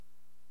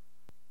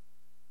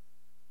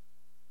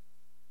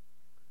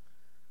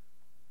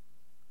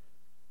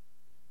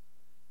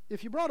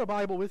If you brought a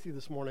Bible with you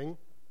this morning,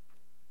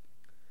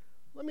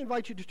 let me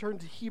invite you to turn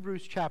to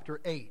Hebrews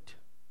chapter 8.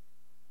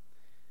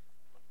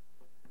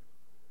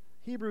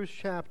 Hebrews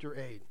chapter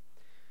 8.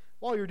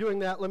 While you're doing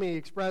that, let me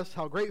express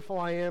how grateful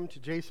I am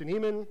to Jason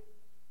Eman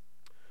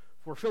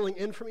for filling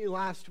in for me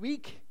last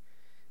week.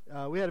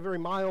 We had a very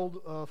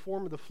mild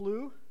form of the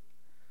flu,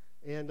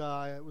 and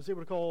I was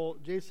able to call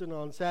Jason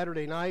on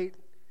Saturday night,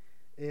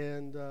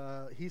 and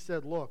he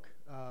said, look,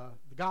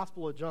 the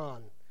Gospel of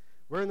John,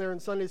 we're in there in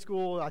Sunday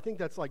school. I think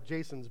that's like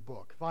Jason's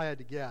book, if I had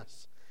to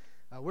guess.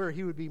 Where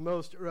he would be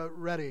most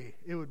ready,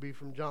 it would be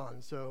from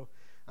John. So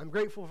I'm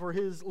grateful for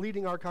his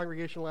leading our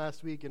congregation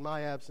last week in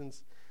my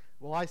absence,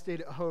 while I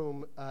stayed at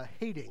home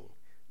hating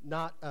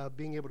not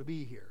being able to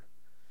be here.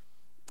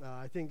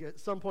 I think at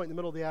some point in the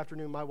middle of the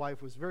afternoon, my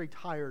wife was very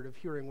tired of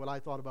hearing what I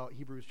thought about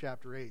Hebrews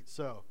chapter 8.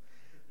 So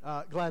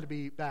glad to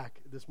be back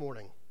this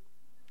morning.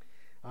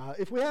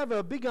 If we have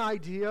a big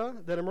idea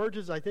that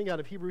emerges, I think, out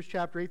of Hebrews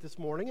chapter 8 this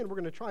morning, and we're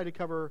going to try to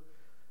cover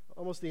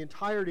almost the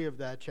entirety of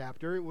that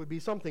chapter, it would be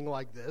something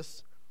like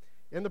this.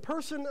 In the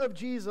person of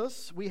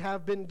Jesus, we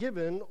have been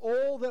given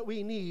all that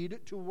we need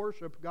to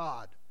worship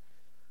God.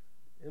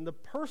 In the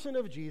person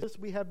of Jesus,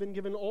 we have been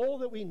given all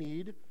that we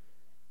need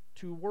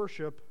to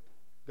worship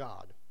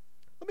God.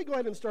 Let me go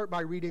ahead and start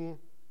by reading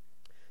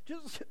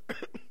just,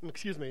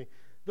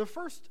 the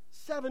first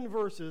 7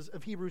 verses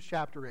of Hebrews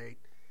chapter 8.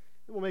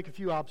 And we'll make a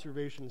few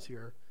observations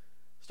here.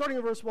 Starting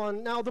in verse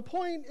 1, now the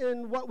point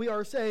in what we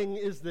are saying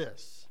is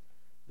this.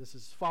 This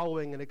is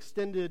following an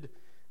extended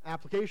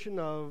application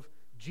of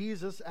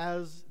Jesus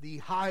as the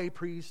high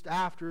priest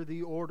after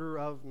the order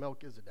of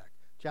Melchizedek.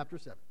 Chapter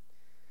 7.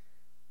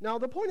 Now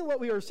the point of what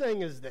we are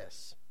saying is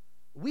this.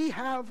 We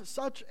have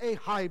such a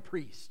high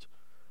priest,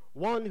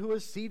 one who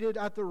is seated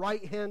at the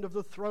right hand of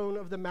the throne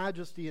of the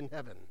majesty in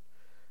heaven,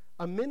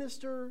 a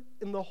minister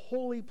in the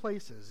holy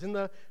places, in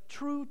the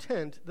true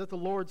tent that the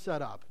Lord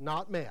set up,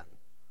 not man.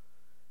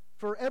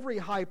 For every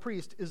high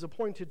priest is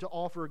appointed to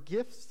offer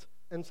gifts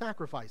and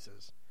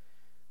sacrifices.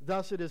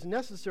 Thus it is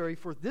necessary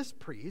for this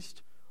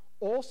priest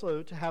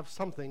also to have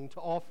something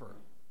to offer,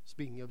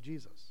 speaking of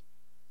Jesus.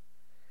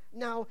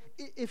 Now,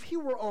 if he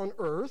were on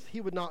earth, he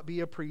would not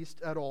be a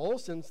priest at all,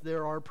 since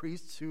there are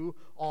priests who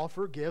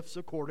offer gifts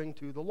according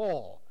to the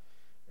law.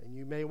 And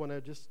you may want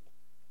to just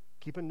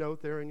keep a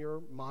note there in your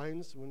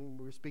minds when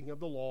we're speaking of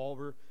the law,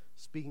 we're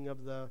speaking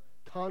of the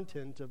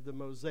content of the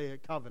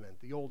Mosaic covenant,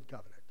 the old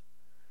covenant,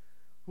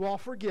 who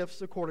offer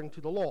gifts according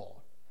to the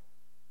law.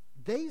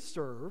 They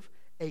serve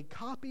a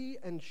copy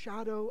and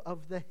shadow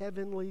of the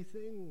heavenly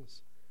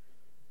things.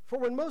 For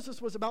when Moses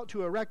was about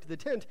to erect the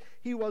tent,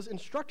 he was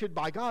instructed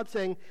by God,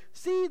 saying,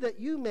 see that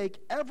you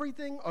make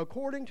everything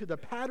according to the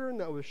pattern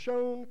that was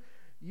shown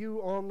you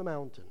on the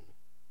mountain.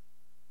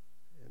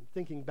 And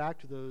thinking back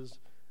to those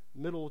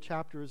middle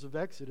chapters of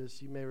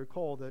Exodus, you may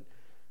recall that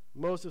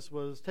Moses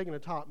was taken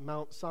atop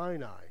Mount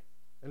Sinai,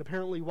 and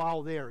apparently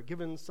while there,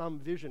 given some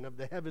vision of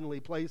the heavenly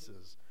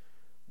places,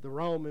 the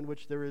realm in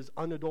which there is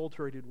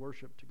unadulterated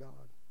worship to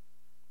God.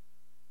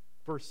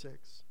 Verse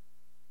 6,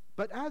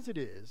 but as it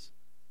is,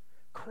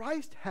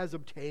 Christ has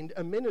obtained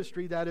a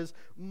ministry that is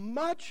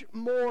much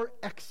more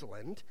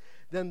excellent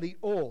than the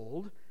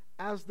old,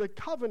 as the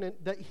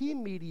covenant that he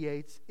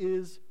mediates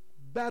is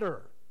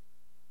better.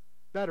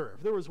 Better.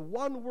 If there was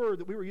one word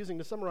that we were using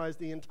to summarize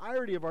the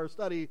entirety of our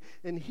study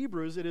in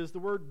Hebrews, it is the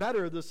word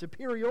better, the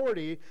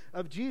superiority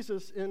of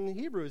Jesus in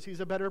Hebrews. He's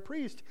a better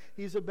priest.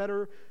 He's a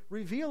better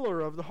revealer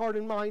of the heart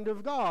and mind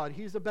of God.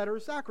 He's a better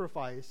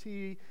sacrifice.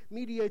 He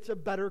mediates a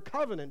better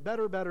covenant.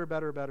 Better.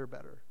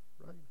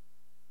 Right?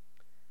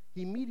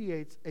 He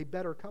mediates a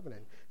better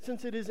covenant,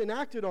 since it is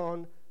enacted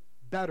on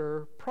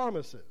better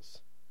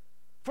promises.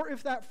 For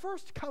if that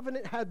first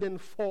covenant had been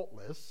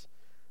faultless,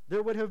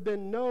 there would have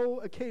been no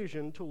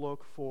occasion to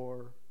look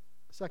for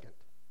a second.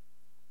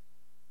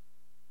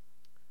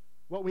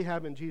 What we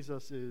have in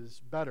Jesus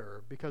is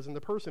better, because in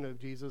the person of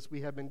Jesus,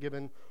 we have been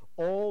given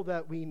all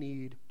that we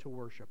need to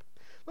worship.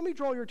 Let me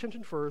draw your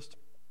attention first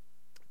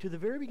to the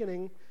very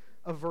beginning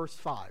of verse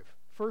 5,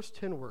 first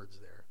 10 words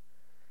there.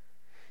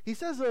 He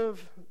says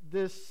of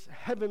this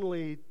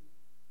heavenly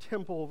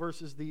temple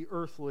versus the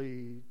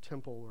earthly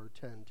temple or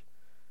tent.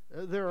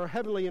 There are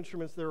heavenly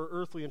instruments, there are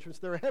earthly instruments.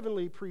 There are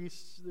heavenly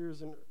priests,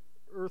 there's an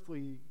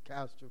earthly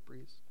caste of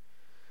priests.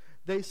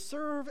 They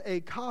serve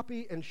a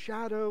copy and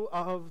shadow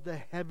of the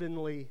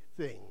heavenly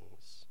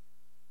things.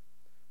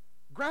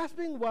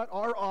 Grasping what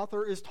our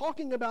author is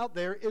talking about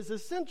there is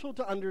essential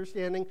to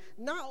understanding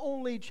not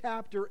only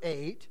chapter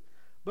 8,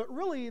 but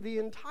really the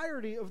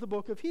entirety of the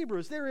book of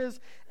Hebrews. There is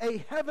a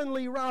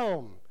heavenly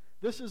realm.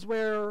 This is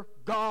where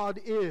God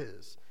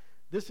is.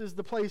 This is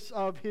the place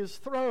of his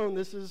throne.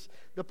 This is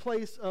the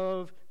place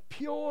of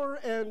pure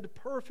and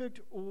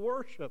perfect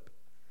worship.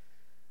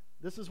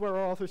 This is where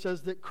our author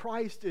says that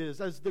Christ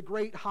is as the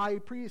great high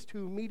priest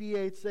who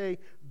mediates a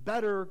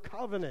better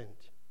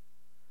covenant.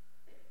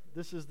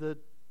 This is the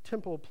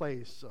temple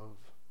place of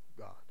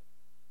God.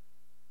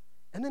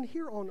 And then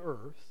here on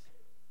earth,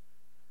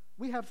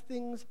 we have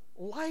things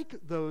like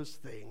those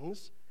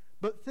things,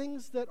 but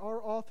things that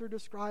our author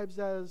describes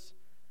as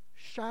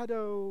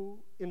shadow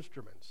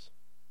instruments,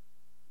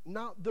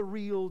 not the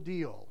real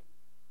deal.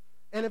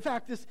 And in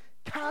fact, this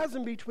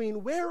chasm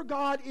between where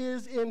God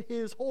is in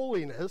his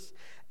holiness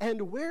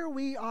and where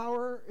we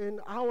are in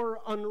our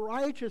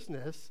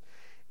unrighteousness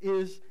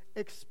is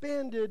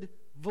expanded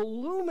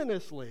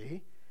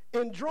voluminously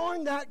in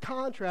drawing that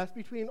contrast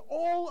between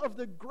all of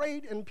the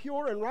great and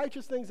pure and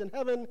righteous things in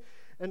heaven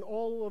and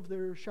all of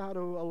their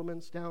shadow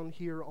elements down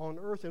here on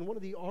earth. And one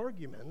of the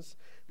arguments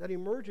that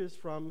emerges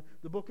from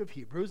the book of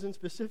Hebrews, and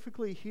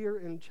specifically here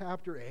in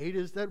chapter 8,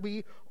 is that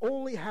we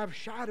only have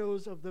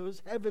shadows of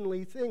those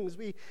heavenly things.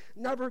 We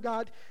never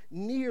got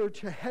near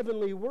to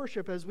heavenly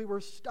worship as we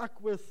were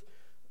stuck with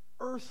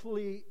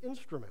earthly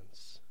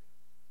instruments.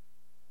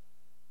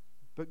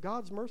 But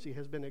God's mercy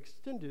has been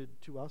extended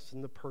to us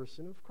in the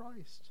person of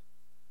Christ,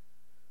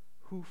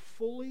 who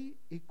fully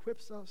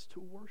equips us to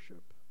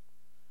worship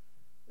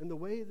in the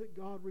way that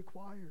God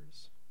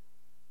requires,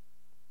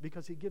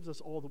 because he gives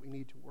us all that we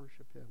need to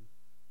worship him.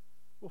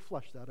 We'll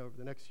flesh that over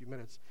the next few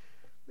minutes.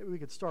 Maybe we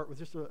could start with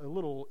just a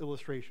little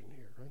illustration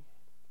here, right?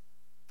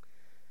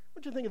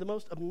 What do you think of the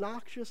most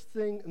obnoxious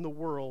thing in the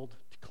world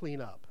to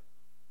clean up?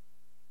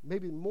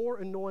 Maybe more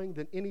annoying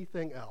than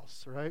anything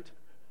else, right?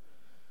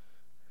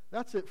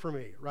 That's it for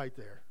me right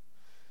there.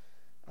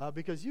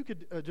 Because you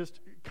could just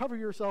cover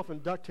yourself in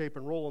duct tape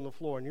and roll on the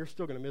floor, and you're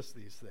still going to miss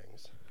these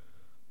things.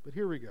 But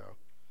here we go.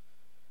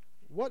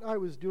 What I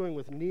was doing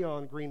with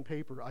neon green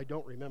paper, I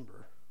don't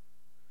remember.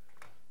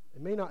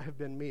 It may not have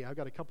been me. I've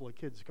got a couple of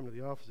kids who come to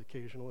the office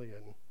occasionally.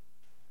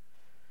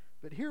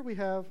 But here we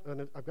have,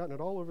 and I've gotten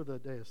it all over the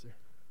dais there,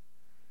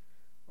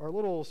 our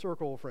little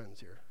circle of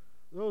friends here.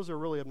 Those are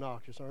really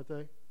obnoxious, aren't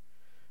they?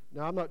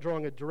 Now, I'm not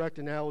drawing a direct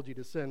analogy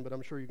to sin, but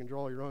I'm sure you can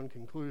draw your own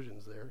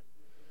conclusions there.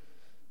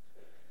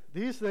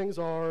 These things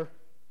are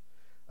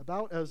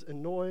about as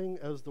annoying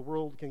as the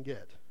world can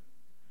get.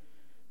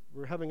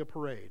 We're having a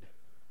parade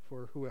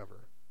for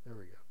whoever. There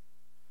we go.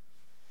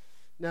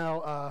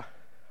 Now,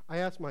 I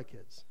asked my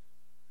kids,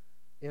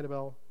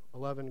 Annabelle,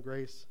 11,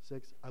 Grace,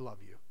 6, I love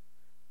you.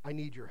 I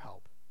need your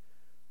help.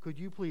 Could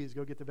you please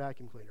go get the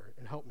vacuum cleaner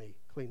and help me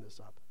clean this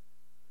up?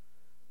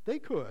 They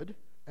could,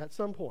 at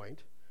some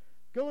point,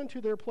 go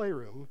into their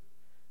playroom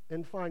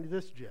and find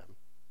this gem.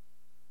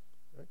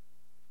 Right?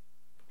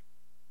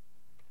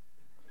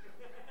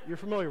 You're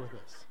familiar with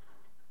this.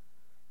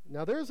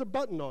 Now, there's a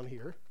button on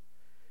here,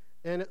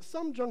 and at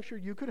some juncture,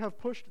 you could have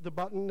pushed the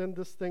button and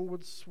this thing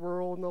would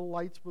swirl and the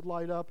lights would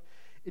light up.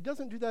 It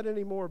doesn't do that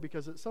anymore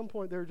because at some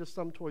point, there are just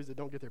some toys that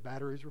don't get their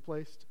batteries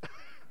replaced.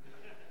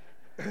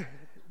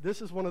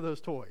 This is one of those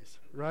toys,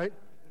 right?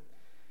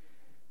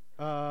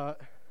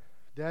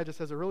 Dad just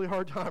has a really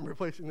hard time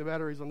replacing the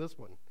batteries on this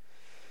one.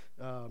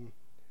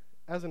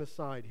 As an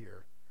aside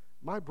here,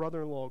 my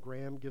brother-in-law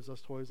Graham gives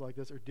us toys like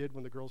this, or did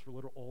when the girls were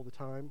little all the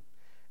time.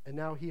 And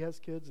now he has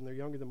kids, and they're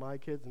younger than my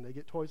kids, and they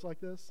get toys like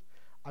this.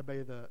 I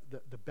buy the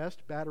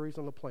best batteries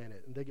on the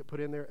planet, and they get put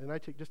in there, and I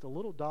take just a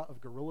little dot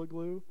of Gorilla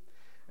Glue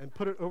and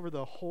put it over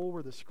the hole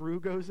where the screw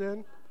goes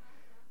in.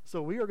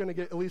 So we are going to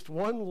get at least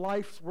one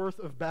life's worth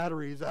of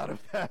batteries out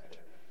of that.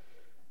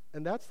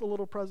 And that's the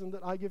little present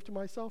that I give to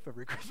myself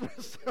every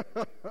Christmas.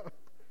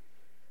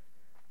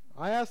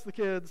 I ask the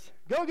kids,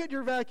 go get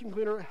your vacuum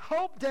cleaner,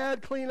 help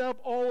Dad clean up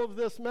all of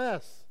this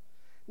mess.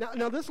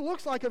 Now this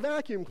looks like a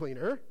vacuum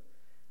cleaner,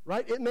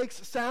 right? It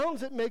makes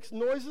sounds, it makes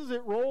noises,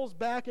 it rolls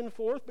back and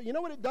forth, but you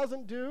know what it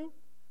doesn't do?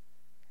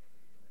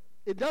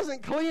 It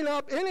doesn't clean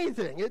up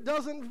anything. It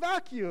doesn't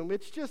vacuum.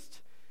 It's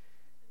just,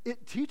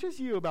 it teaches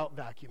you about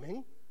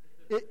vacuuming.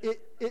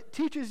 It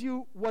teaches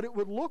you what it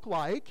would look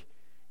like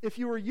if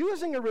you were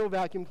using a real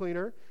vacuum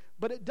cleaner,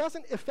 but it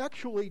doesn't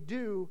effectually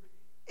do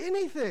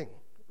anything,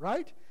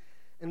 right?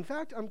 In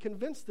fact, I'm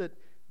convinced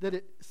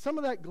that some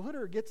of that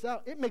glitter gets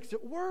out. It makes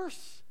it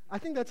worse. I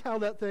think that's how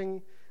that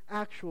thing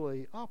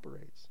actually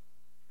operates.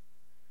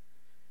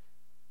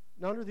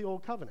 Now, under the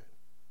Old Covenant,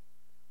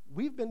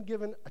 we've been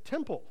given a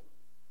temple.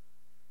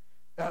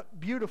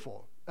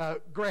 Beautiful,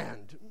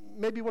 grand,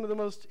 maybe one of the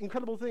most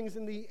incredible things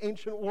in the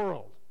ancient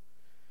world.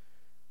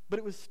 But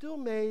it was still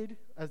made,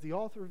 as the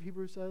author of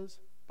Hebrews says,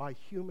 by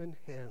human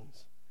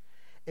hands.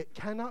 It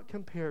cannot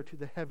compare to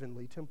the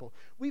heavenly temple.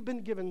 We've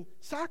been given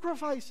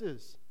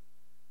sacrifices,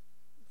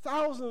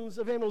 thousands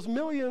of animals,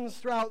 millions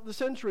throughout the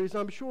centuries,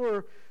 I'm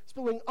sure,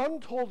 spilling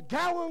untold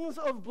gallons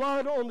of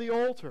blood on the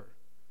altar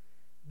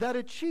that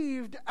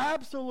achieved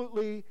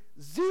absolutely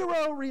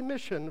zero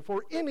remission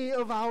for any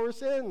of our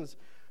sins.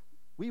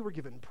 We were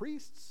given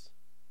priests,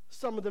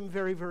 some of them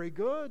very, very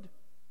good,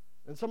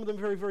 and some of them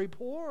very, very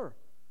poor,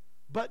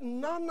 but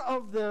none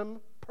of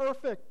them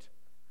perfect.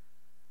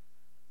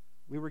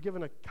 We were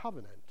given a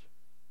covenant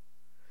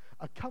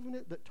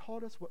that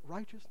taught us what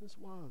righteousness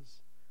was,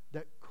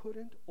 that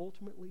couldn't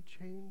ultimately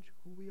change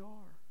who we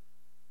are.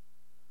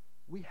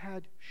 We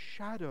had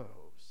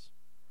shadows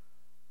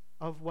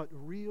of what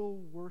real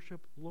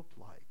worship looked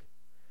like.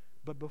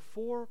 But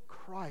before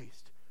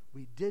Christ,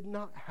 we did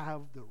not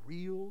have the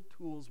real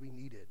tools we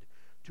needed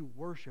to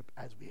worship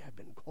as we had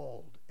been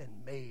called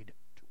and made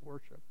to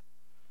worship.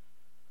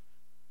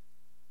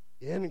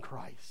 In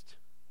Christ,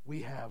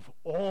 we have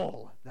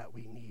all that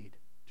we need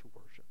to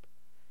worship.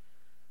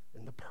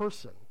 In the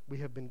person, we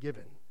have been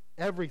given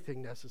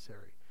everything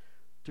necessary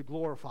to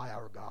glorify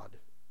our God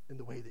in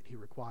the way that he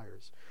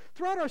requires.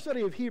 Throughout our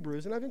study of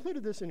Hebrews, and I've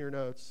included this in your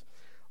notes,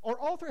 our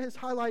author has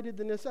highlighted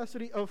the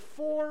necessity of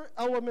 4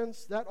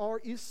 elements that are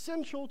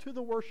essential to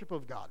the worship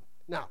of God.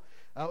 Now,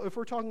 if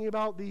we're talking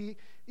about the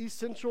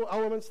essential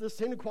elements, the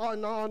sine qua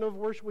non of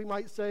worship, we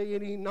might say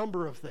any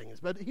number of things.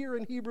 But here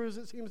in Hebrews,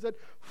 it seems that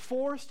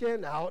 4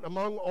 stand out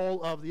among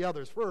all of the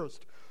others.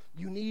 First,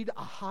 you need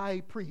a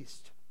high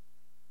priest.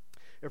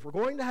 If we're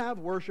going to have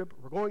worship,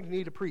 we're going to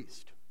need a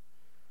priest.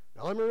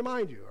 Now, let me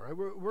remind you, all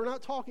right, we're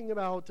not talking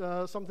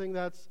about something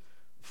that's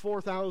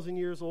 4,000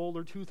 years old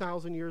or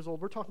 2,000 years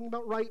old. We're talking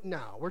about right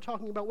now. We're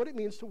talking about what it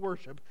means to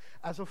worship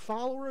as a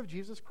follower of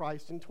Jesus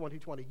Christ in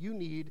 2020. You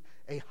need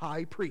a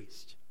high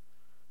priest.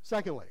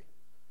 Secondly,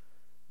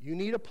 you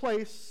need a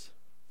place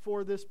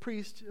for this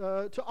priest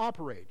to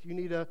operate. You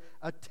need a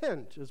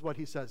tent, is what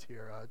he says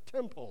here, a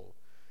temple.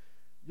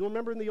 You'll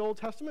remember in the Old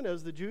Testament,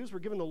 as the Jews were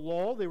given the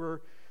law, they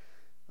were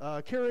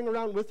carrying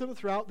around with them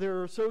throughout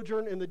their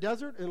sojourn in the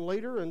desert, and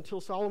later, until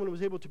Solomon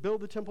was able to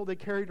build the temple, they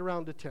carried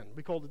around a tent.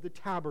 We called it the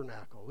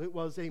tabernacle. It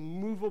was a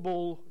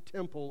movable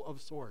temple of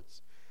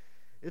sorts.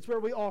 It's where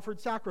we offered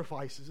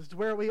sacrifices. It's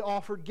where we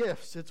offered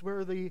gifts. It's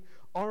where the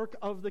Ark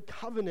of the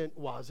Covenant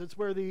was. It's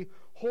where the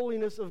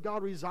holiness of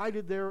God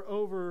resided there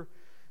over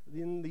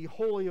in the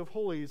Holy of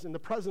Holies, in the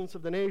presence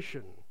of the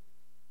nation.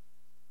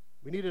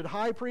 We needed a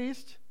high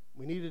priest.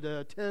 We needed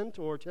a tent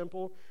or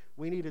temple.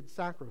 We needed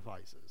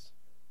sacrifices.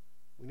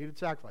 We needed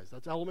sacrifice.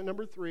 That's element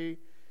number 3.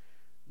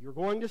 You're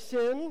going to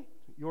sin.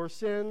 Your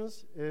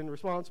sins, in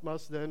response,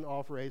 must then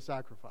offer a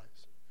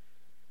sacrifice.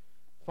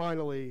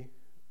 Finally,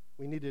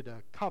 we needed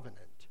a covenant.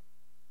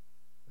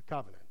 A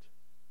covenant.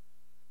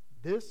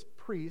 This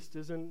priest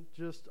isn't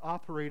just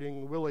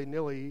operating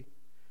willy-nilly.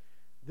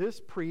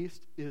 This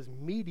priest is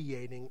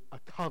mediating a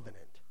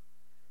covenant.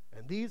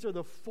 And these are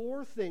the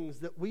 4 things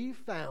that we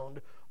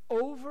found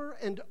over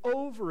and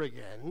over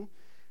again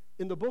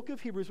in the book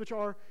of Hebrews, which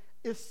are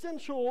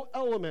essential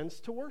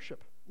elements to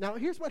worship. Now,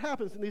 here's what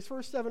happens in these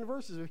first 7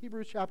 verses of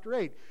Hebrews chapter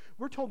 8.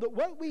 We're told that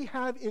what we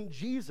have in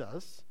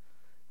Jesus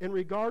in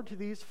regard to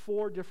these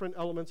 4 different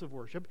elements of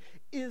worship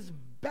is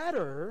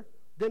better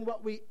than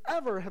what we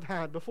ever have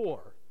had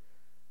before.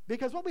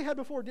 Because what we had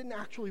before didn't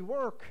actually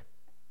work.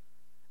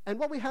 And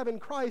what we have in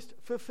Christ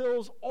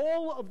fulfills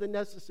all of the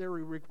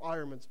necessary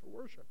requirements for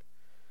worship.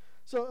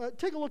 So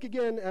take a look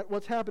again at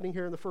what's happening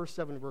here in the first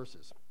 7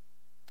 verses.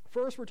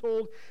 First, we're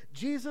told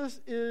Jesus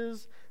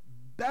is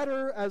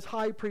better as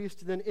high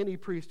priest than any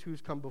priest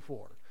who's come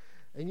before.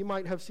 And you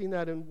might have seen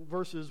that in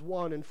verses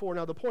 1 and 4.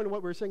 Now, the point of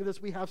what we're saying is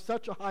this: we have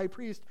such a high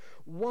priest,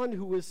 one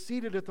who is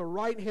seated at the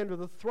right hand of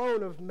the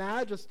throne of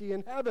majesty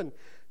in heaven.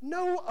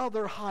 No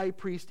other high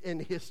priest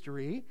in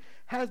history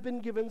has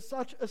been given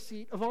such a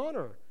seat of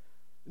honor.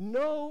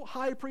 No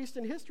high priest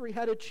in history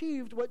had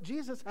achieved what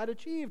Jesus had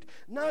achieved.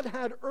 None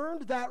had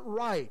earned that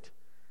right,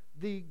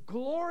 the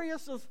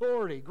glorious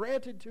authority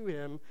granted to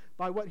him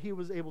by what he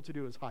was able to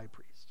do as high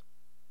priest.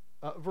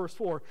 Verse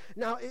 4,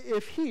 now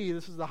if he,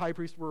 this is the high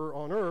priest, were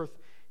on earth,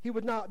 he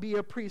would not be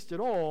a priest at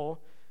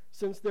all,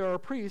 since there are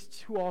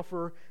priests who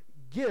offer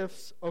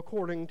gifts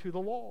according to the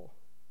law.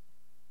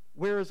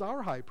 Where is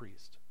our high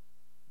priest?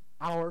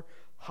 Our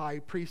high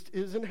priest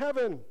is in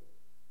heaven,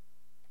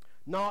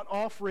 not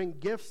offering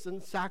gifts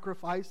and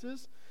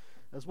sacrifices.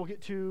 As we'll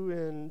get to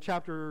in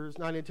chapters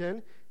 9 and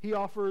 10, he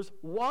offers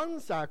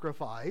one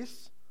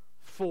sacrifice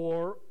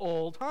for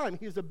all time.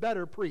 He's a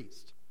better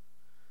priest.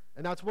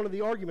 And that's one of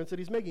the arguments that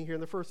he's making here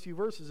in the first few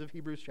verses of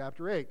Hebrews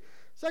chapter 8.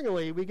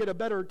 Secondly, we get a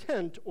better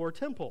tent or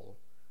temple.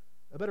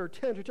 A better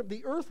tent or temple.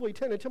 The earthly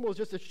tent and temple is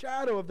just a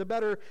shadow of the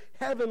better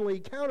heavenly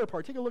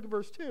counterpart. Take a look at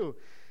verse 2.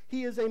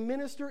 He is a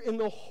minister in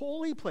the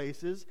holy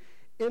places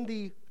in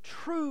the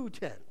true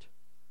tent.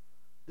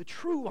 The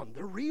true one,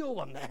 the real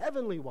one, the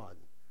heavenly one,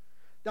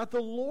 that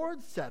the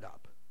Lord set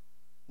up,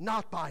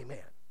 not by man.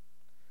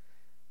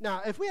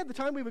 Now, if we had the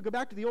time, we would go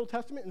back to the Old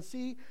Testament and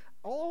see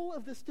all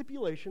of the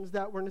stipulations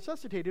that were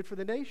necessitated for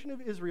the nation of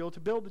Israel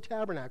to build the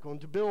tabernacle and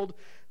to build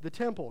the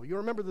temple. You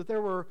remember that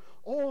there were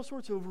all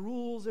sorts of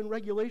rules and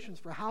regulations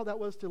for how that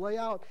was to lay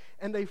out,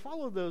 and they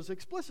followed those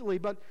explicitly,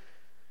 but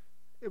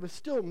it was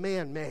still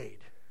man-made.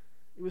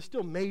 It was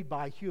still made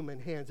by human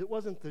hands. It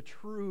wasn't the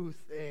true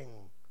thing.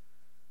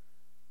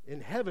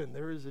 In heaven,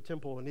 there is a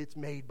temple, and it's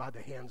made by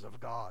the hands of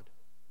God,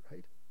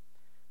 right?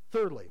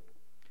 Thirdly,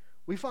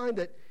 we find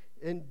that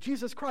in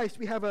Jesus Christ,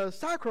 we have a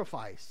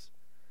sacrifice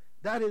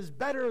that is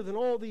better than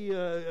all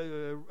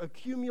the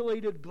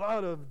accumulated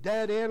blood of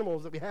dead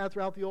animals that we had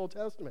throughout the Old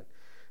Testament.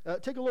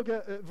 Take a look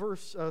at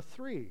verse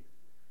 3.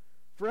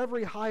 For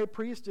every high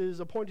priest is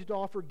appointed to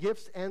offer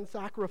gifts and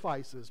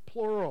sacrifices,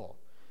 plural.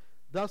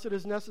 Thus it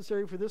is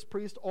necessary for this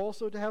priest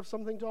also to have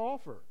something to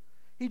offer.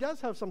 He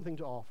does have something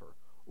to offer.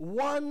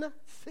 One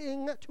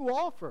thing to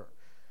offer.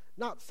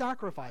 Not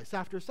sacrifice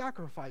after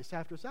sacrifice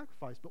after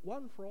sacrifice, but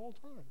one for all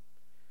time.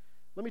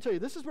 Let me tell you,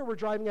 this is where we're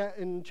driving at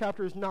in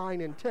chapters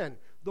 9 and 10.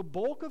 The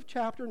bulk of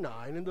chapter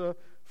 9 and the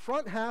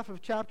front half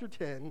of chapter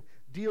 10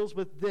 deals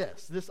with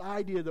this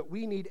idea that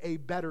we need a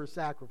better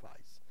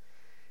sacrifice.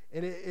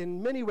 And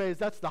in many ways,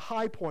 that's the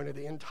high point of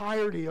the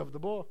entirety of the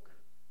book.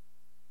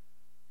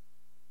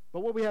 But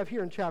what we have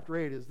here in chapter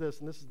 8 is this,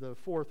 and this is the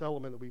fourth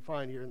element that we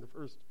find here in the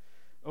first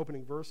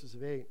opening verses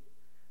of 8.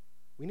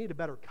 We need a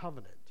better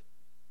covenant.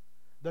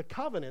 The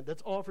covenant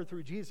that's offered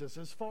through Jesus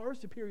is far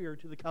superior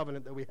to the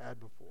covenant that we had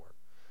before.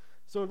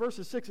 So in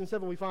verses 6 and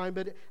 7 we find,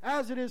 but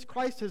as it is,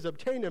 Christ has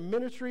obtained a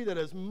ministry that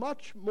is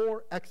much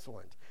more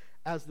excellent,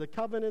 as the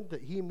covenant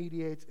that he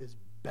mediates is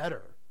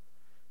better.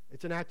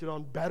 It's enacted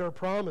on better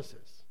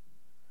promises.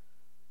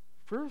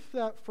 For if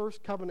that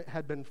first covenant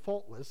had been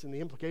faultless, and the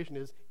implication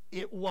is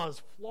it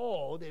was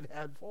flawed, it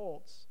had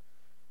faults,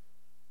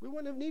 we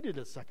wouldn't have needed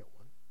a second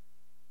one.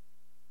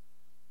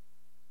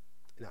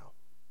 Now,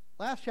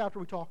 last chapter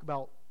we talked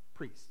about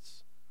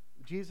priests.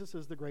 Jesus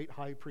is the great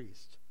high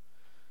priest.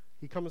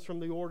 He comes from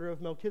the order of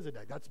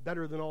Melchizedek. That's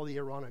better than all the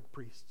Aaronic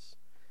priests.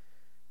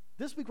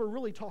 This week we're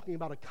really talking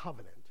about a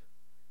covenant.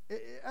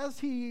 As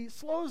he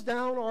slows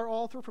down our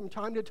author from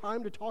time to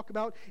time to talk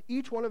about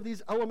each one of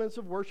these elements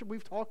of worship,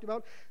 we've talked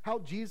about how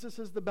Jesus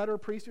is the better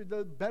priest or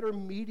the better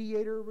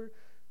mediator.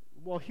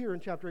 Well, here in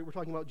chapter 8 we're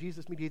talking about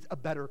Jesus mediates a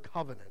better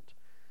covenant.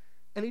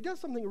 And he does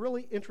something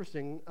really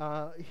interesting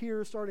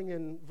here starting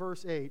in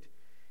verse 8.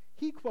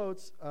 He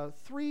quotes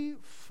 3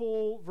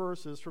 full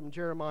verses from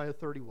Jeremiah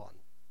 31.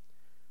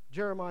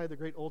 Jeremiah, the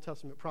great Old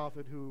Testament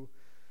prophet who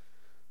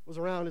was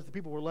around as the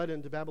people were led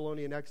into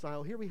Babylonian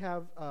exile. Here we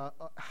have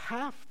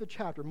half the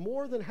chapter,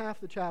 more than half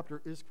the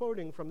chapter, is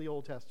quoting from the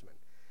Old Testament.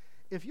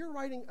 If you're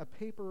writing a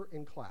paper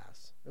in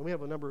class, and we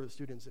have a number of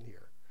students in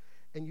here,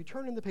 and you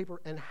turn in the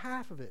paper and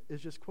half of it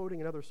is just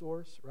quoting another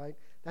source, right?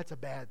 That's a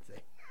bad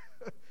thing.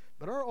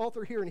 But our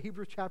author here in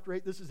Hebrews chapter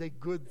 8, this is a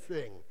good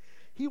thing.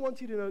 He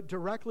wants you to know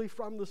directly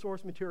from the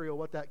source material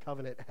what that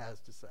covenant has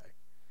to say.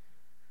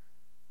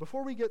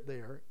 Before we get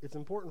there, it's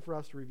important for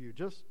us to review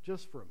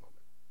just for a moment.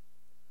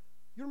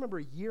 You remember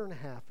a year and a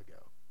half ago,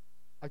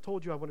 I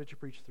told you I wanted to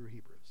preach through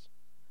Hebrews.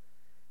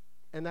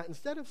 And that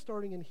instead of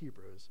starting in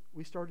Hebrews,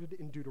 we started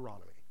in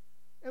Deuteronomy.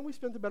 And we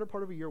spent the better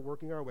part of a year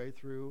working our way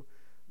through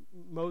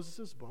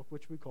Moses' book,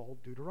 which we call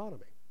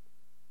Deuteronomy.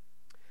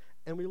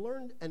 And we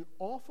learned an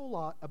awful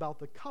lot about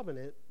the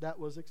covenant that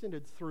was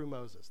extended through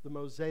Moses, the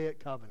Mosaic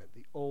covenant,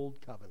 the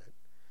Old Covenant,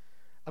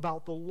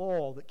 about the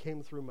law that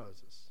came through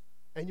Moses.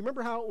 And you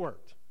remember how it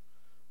worked.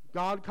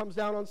 God comes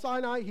down on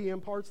Sinai, he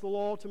imparts the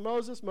law to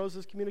Moses,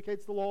 Moses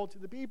communicates the law to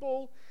the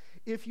people.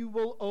 If you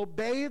will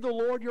obey the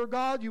Lord your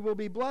God, you will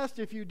be blessed.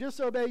 If you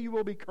disobey, you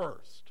will be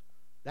cursed.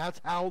 That's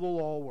how the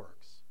law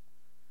works.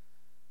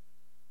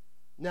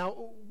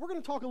 Now, we're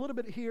going to talk a little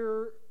bit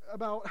here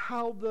about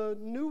how the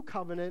new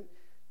covenant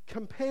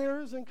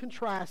compares and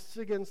contrasts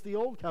against the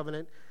old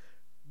covenant.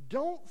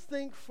 Don't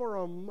think for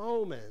a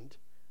moment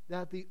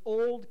that the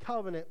old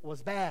covenant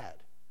was bad.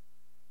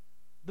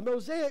 The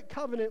Mosaic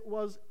covenant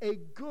was a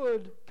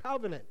good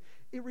covenant.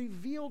 It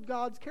revealed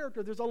God's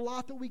character. There's a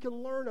lot that we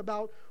can learn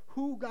about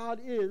who God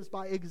is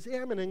by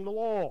examining the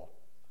law.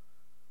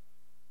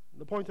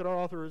 The point that our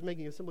author is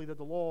making is simply that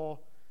the law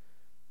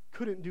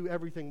couldn't do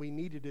everything we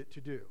needed it to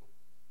do.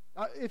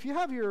 If you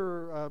have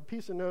your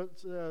piece of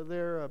notes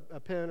there, a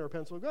pen or a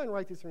pencil, go ahead and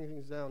write these 3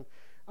 things down.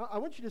 I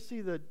want you to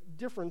see the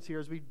difference here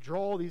as we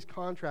draw these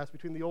contrasts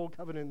between the old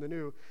covenant and the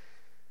new.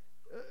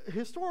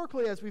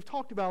 Historically, as we've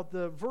talked about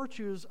the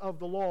virtues of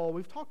the law,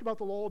 we've talked about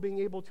the law being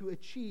able to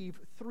achieve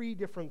 3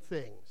 different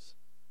things.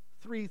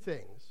 3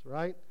 things,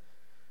 right?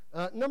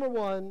 Number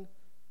 1,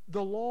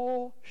 the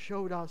law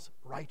showed us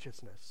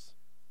righteousness.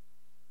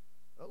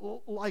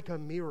 Like a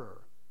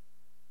mirror.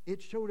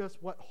 It showed us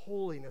what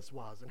holiness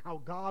was and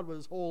how God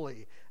was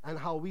holy and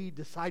how we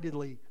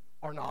decidedly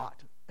are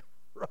not,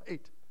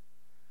 right?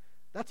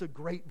 That's a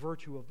great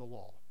virtue of the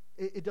law.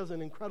 It does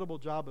an incredible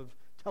job of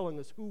telling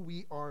us who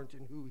we aren't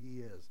and who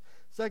he is.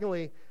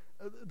 Secondly,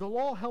 the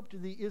law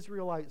helped the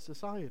Israelite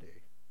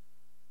society.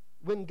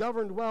 When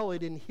governed well,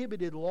 it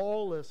inhibited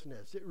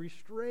lawlessness. It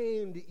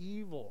restrained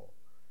evil.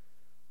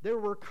 There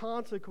were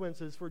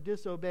consequences for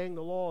disobeying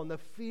the law, and the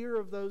fear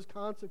of those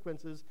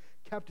consequences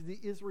kept the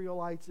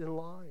Israelites in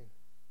line.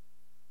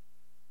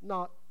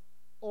 Not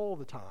all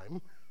the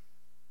time,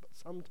 but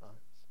sometimes.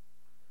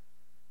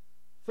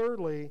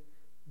 Thirdly,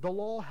 the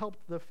law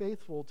helped the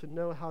faithful to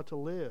know how to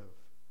live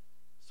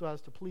so as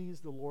to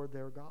please the Lord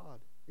their God.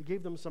 It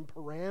gave them some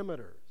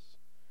parameters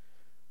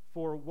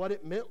for what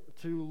it meant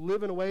to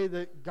live in a way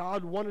that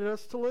God wanted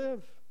us to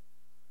live.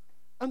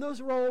 And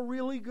those are all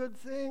really good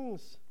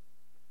things.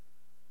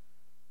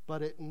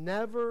 But it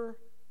never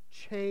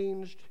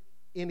changed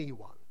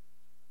anyone.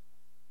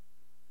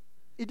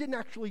 It didn't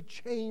actually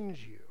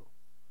change you.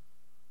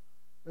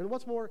 And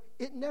what's more,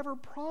 it never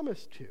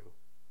promised to.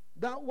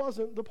 That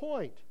wasn't the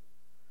point.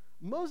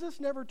 Moses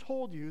never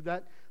told you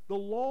that the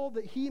law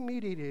that he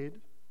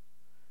mediated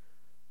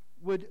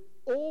would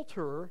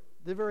alter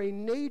the very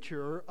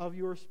nature of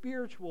your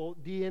spiritual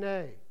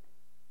DNA.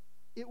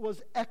 It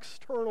was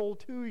external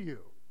to you.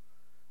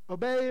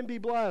 Obey and be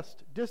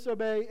blessed.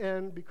 Disobey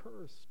and be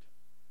cursed.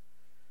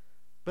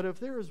 But if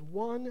there is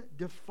one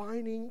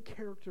defining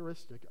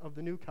characteristic of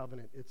the new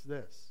covenant, it's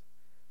this.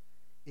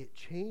 It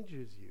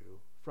changes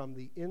you from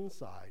the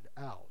inside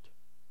out.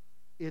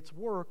 Its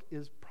work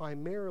is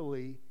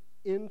primarily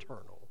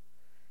internal.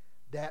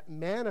 That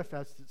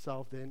manifests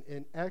itself then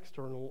in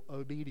external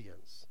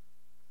obedience.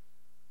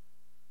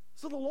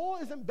 So the law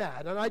isn't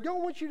bad, and I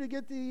don't want you to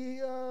get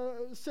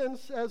the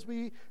sense as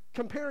we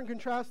compare and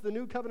contrast the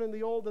new covenant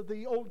and the old, that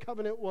the old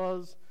covenant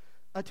was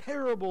a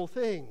terrible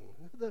thing.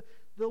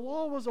 The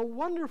law was a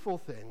wonderful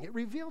thing. It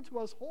revealed to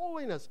us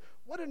holiness.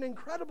 What an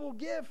incredible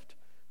gift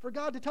for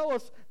God to tell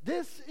us,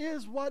 this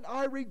is what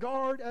I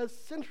regard as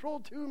central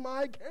to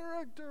my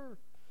character.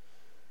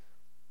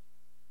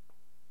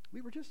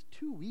 We were just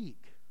too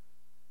weak,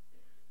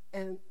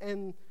 and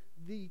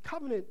the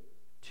covenant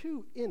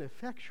too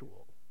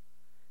ineffectual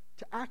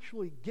to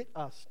actually get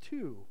us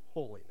to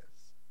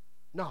holiness.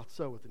 Not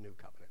so with the new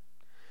covenant.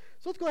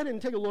 So let's go ahead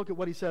and take a look at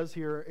what he says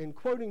here in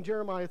quoting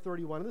Jeremiah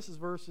 31. And this is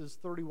verses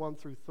 31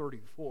 through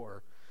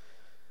 34.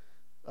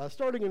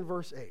 Starting in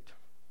verse 8,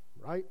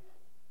 right?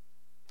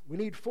 We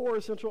need 4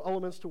 essential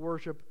elements to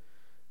worship.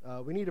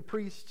 We need a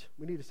priest,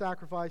 we need a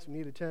sacrifice, we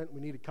need a tent,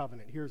 we need a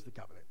covenant. Here's the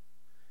covenant.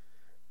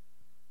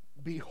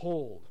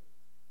 Behold,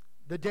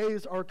 the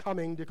days are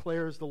coming,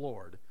 declares the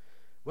Lord,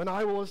 when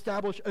I will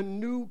establish a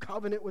new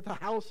covenant with the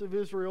house of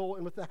Israel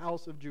and with the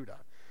house of Judah.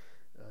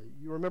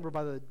 You remember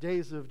by the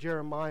days of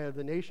Jeremiah,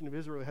 the nation of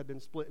Israel had been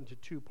split into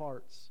 2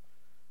 parts.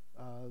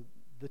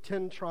 The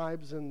 10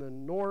 tribes in the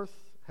north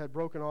had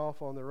broken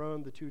off on their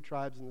own, the 2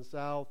 tribes in the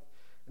south.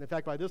 And in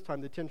fact, by this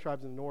time, the 10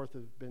 tribes in the north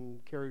have been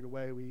carried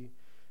away. We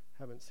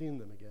haven't seen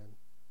them again.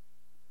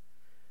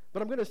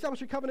 But I'm going to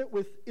establish a covenant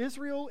with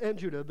Israel and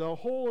Judah, the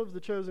whole of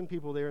the chosen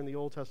people there in the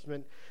Old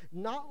Testament,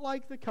 not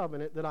like the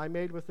covenant that I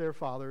made with their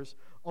fathers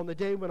on the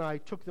day when I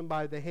took them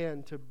by the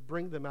hand to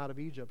bring them out of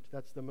Egypt.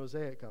 That's the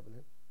Mosaic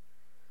covenant.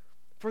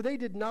 For they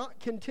did not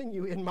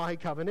continue in my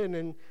covenant,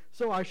 and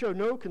so I show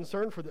no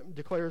concern for them,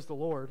 declares the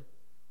Lord.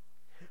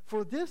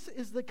 For this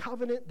is the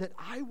covenant that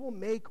I will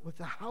make with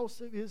the house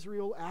of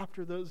Israel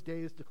after those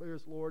days,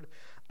 declares the Lord.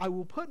 I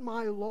will put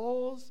my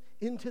laws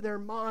into their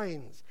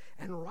minds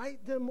and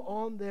write them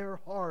on their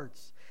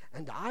hearts,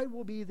 and I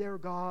will be their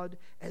God,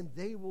 and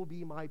they will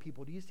be my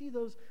people. Do you see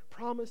those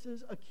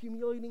promises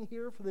accumulating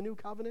here for the new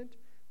covenant?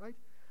 Right?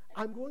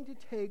 I'm going to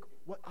take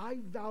what I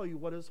value,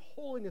 what is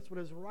holiness, what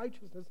is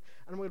righteousness,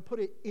 and I'm going to put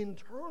it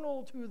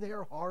internal to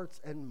their hearts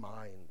and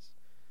minds.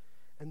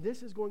 And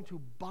this is going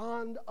to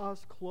bond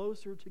us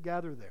closer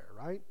together there,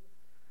 right?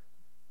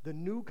 The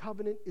new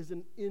covenant is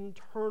an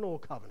internal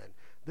covenant.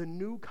 The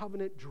new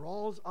covenant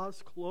draws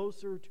us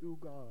closer to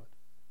God.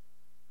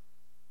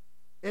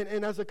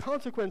 And as a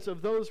consequence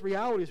of those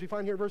realities, we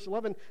find here in verse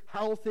 11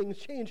 how things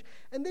change.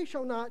 And they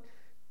shall not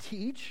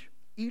teach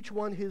each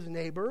one his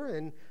neighbor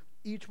and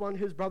each one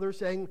his brother,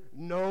 saying,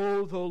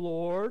 know the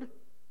Lord.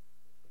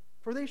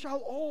 For they shall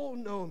all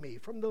know me,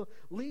 from the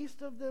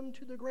least of them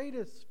to the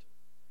greatest.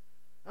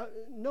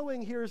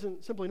 Knowing here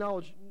isn't simply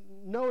knowledge.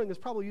 Knowing is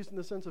probably used in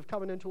the sense of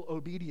covenantal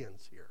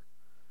obedience here.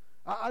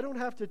 I don't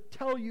have to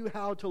tell you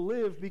how to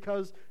live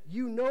because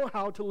you know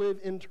how to live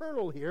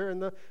internal here,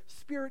 and the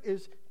Spirit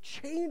is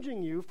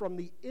changing you from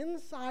the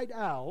inside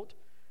out,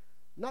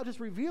 not just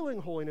revealing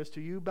holiness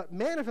to you, but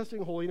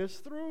manifesting holiness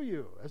through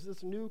you as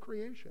this new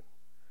creation.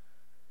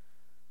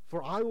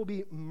 For I will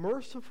be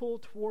merciful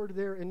toward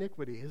their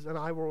iniquities, and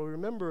I will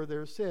remember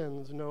their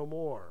sins no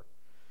more.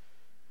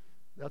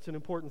 That's an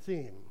important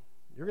theme.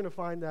 You're going to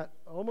find that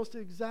almost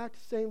exact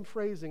same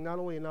phrasing, not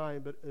only in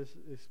 9, but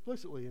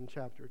explicitly in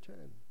chapter 10.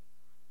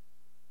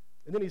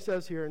 And then he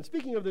says here, and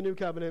speaking of the new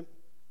covenant,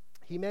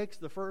 he makes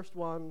the first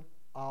one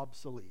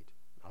obsolete.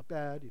 Not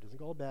bad, he doesn't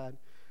call it bad,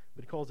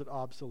 but he calls it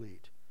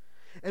obsolete.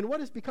 And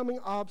what is becoming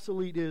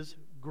obsolete is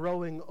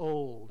growing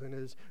old and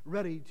is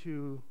ready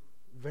to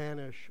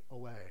vanish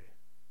away.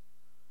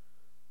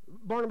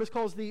 Barnabas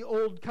calls the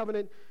old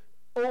covenant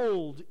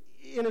old,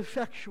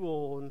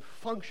 ineffectual, and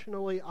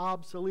functionally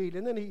obsolete.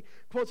 And then he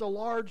quotes a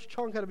large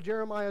chunk out of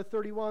Jeremiah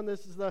 31.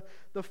 This is the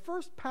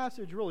first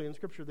passage really in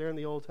Scripture there in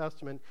the Old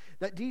Testament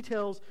that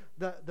details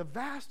the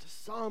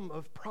vast sum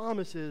of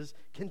promises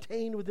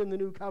contained within the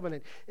new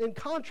covenant. In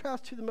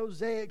contrast to the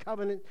Mosaic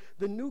covenant,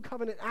 the new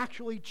covenant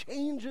actually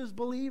changes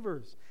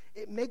believers.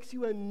 It makes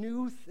you a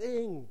new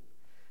thing.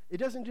 It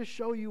doesn't just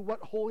show you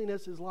what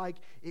holiness is like,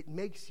 it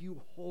makes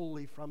you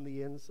holy from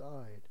the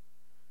inside.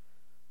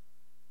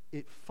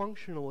 It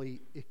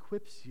functionally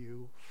equips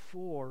you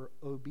for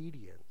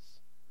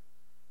obedience.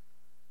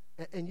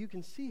 And you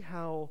can see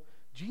how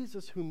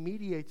Jesus, who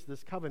mediates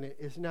this covenant,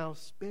 is now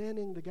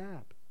spanning the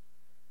gap.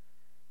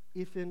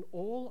 If in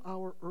all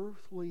our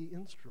earthly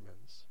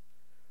instruments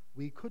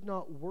we could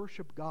not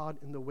worship God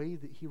in the way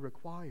that he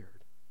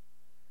required,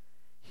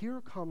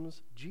 here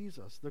comes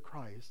Jesus, the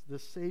Christ, the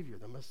Savior,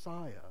 the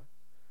Messiah,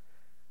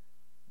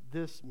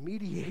 this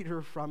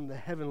mediator from the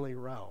heavenly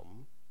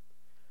realm,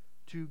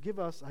 to give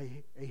us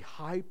a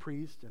high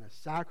priest and a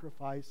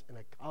sacrifice and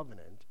a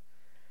covenant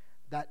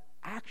that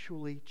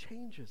actually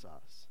changes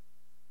us.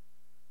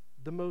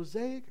 The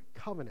Mosaic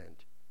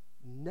covenant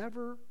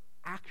never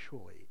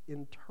actually,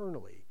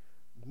 internally,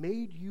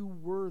 made you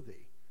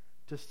worthy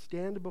to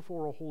stand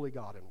before a holy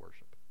God and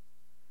worship.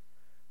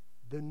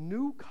 The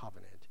new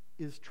covenant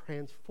is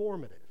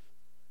transformative,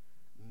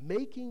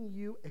 making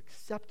you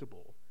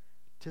acceptable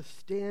to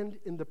stand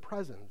in the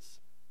presence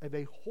of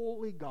a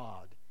holy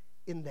God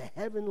in the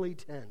heavenly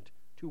tent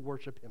to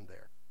worship him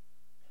there.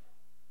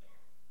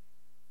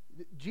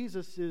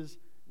 Jesus is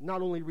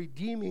not only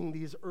redeeming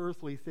these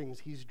earthly things,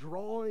 he's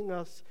drawing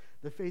us,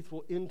 the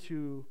faithful,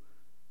 into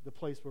the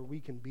place where we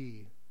can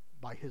be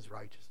by his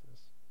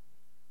righteousness.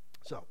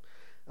 So,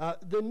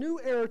 the new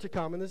era to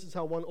come, and this is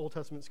how one Old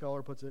Testament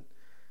scholar puts it,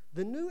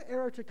 the new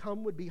era to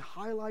come would be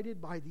highlighted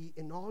by the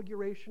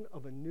inauguration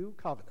of a new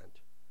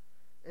covenant.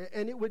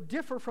 And it would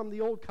differ from the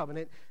old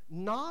covenant,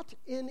 not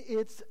in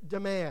its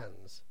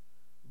demands,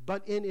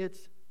 but in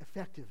its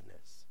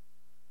effectiveness.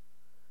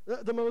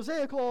 The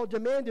Mosaic law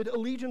demanded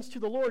allegiance to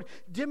the Lord,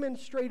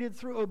 demonstrated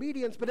through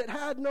obedience, but it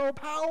had no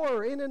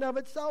power in and of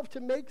itself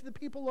to make the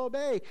people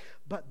obey.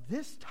 But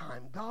this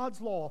time, God's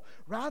law,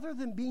 rather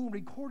than being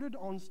recorded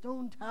on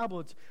stone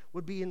tablets,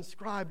 would be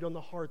inscribed on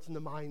the hearts and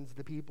the minds of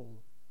the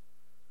people.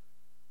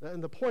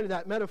 And the point of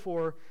that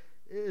metaphor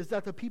is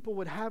that the people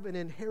would have an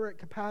inherent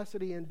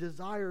capacity and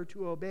desire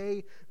to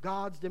obey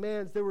God's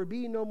demands. There would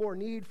be no more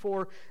need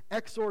for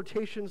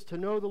exhortations to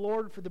know the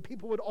Lord, for the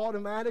people would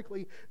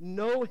automatically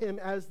know him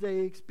as they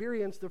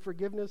experience the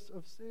forgiveness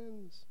of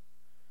sins.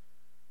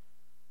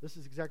 This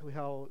is exactly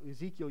how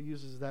Ezekiel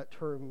uses that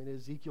term in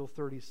Ezekiel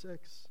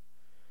 36.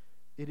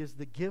 It is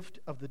the gift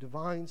of the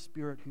divine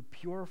Spirit who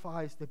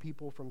purifies the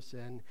people from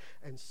sin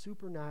and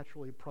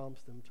supernaturally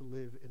prompts them to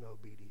live in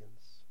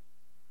obedience.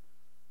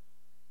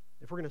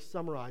 If we're going to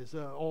summarize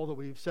all that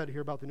we've said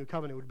here about the new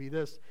covenant, it would be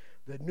this.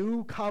 The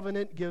new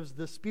covenant gives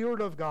the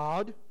Spirit of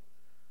God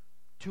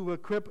to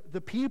equip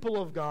the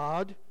people of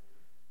God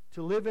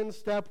to live in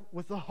step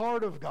with the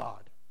heart of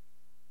God.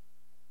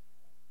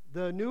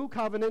 The new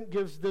covenant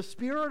gives the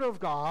Spirit of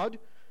God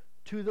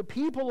to the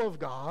people of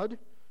God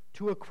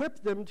to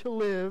equip them to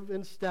live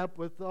in step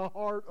with the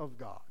heart of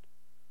God.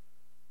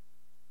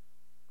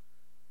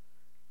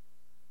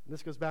 And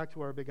this goes back to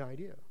our big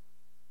idea.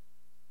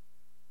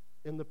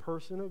 In the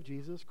person of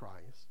Jesus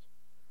Christ,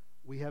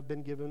 we have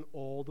been given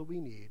all that we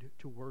need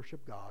to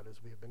worship God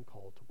as we have been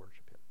called to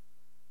worship him.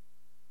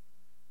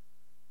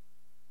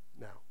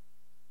 Now,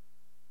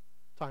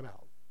 time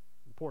out.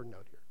 Important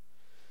note here.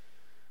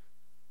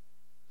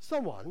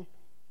 Someone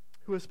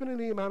who has spent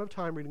any amount of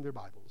time reading their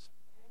Bibles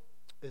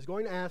is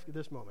going to ask at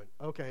this moment,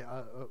 okay,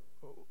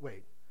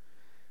 wait,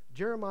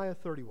 Jeremiah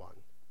 31,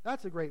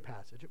 that's a great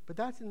passage, but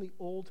that's in the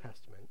Old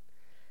Testament.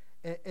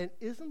 And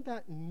isn't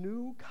that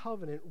new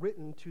covenant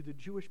written to the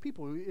Jewish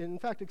people? In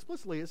fact,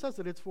 explicitly, it says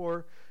that it's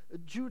for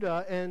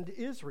Judah and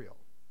Israel.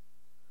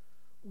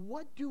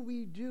 What do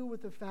we do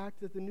with the fact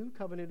that the new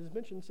covenant is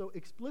mentioned so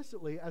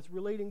explicitly as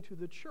relating to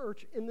the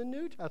church in the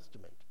New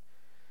Testament?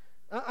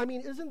 I mean,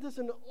 isn't this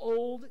an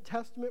Old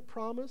Testament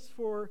promise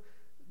for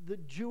the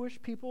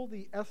Jewish people,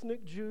 the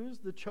ethnic Jews,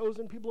 the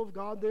chosen people of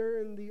God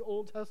there in the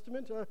Old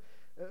Testament?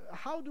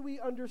 How do we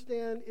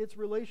understand its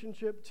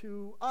relationship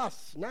to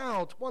us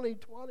now,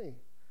 2020?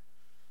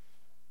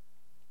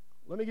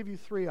 Let me give you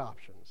three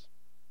options.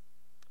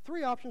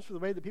 Three options for the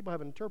way that people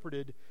have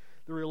interpreted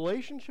the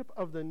relationship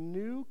of the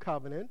new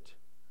covenant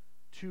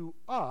to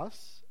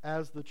us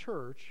as the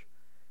church,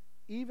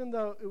 even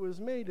though it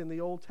was made in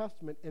the Old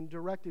Testament and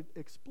directed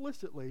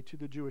explicitly to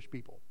the Jewish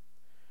people.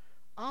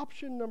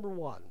 Option number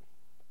one.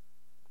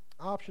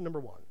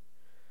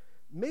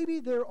 Maybe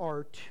there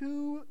are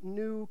two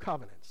new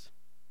covenants.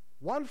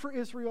 One for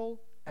Israel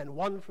and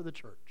one for the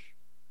church.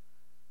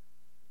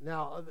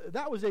 Now,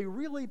 that was a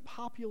really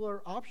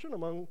popular option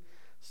among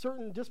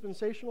certain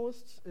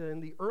dispensationalists in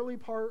the early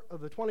part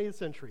of the 20th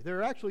century. There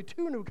are actually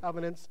two new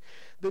covenants.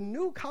 The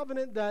new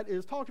covenant that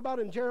is talked about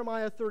in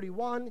Jeremiah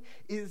 31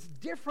 is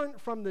different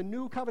from the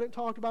new covenant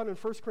talked about in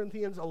 1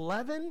 Corinthians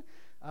 11,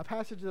 a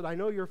passage that I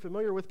know you're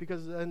familiar with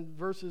because in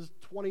verses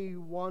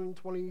 21,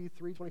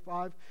 23,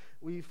 25,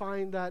 we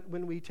find that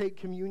when we take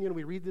communion,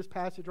 we read this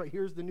passage, right?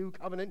 Here's the new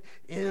covenant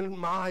in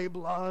my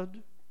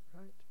blood,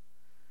 right?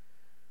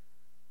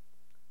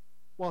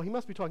 Well, he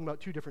must be talking about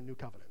two different new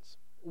covenants.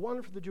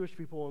 One for the Jewish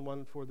people and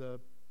one for the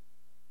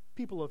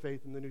people of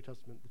faith in the New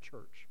Testament, the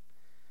church.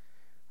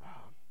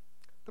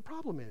 The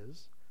problem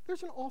is,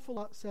 there's an awful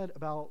lot said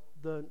about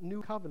the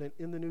new covenant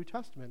in the New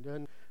Testament,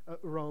 and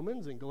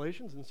Romans and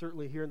Galatians, and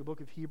certainly here in the book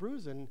of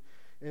Hebrews,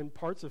 and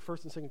parts of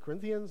 1st and 2nd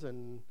Corinthians,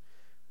 and,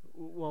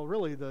 well,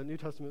 really, the New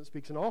Testament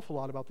speaks an awful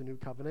lot about the new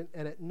covenant,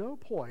 and at no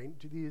point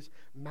do these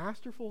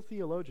masterful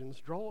theologians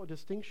draw a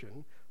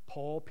distinction,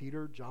 Paul,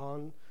 Peter,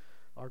 John,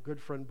 our good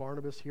friend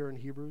Barnabas here in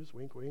Hebrews,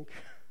 wink, wink,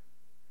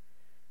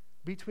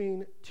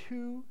 between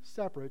two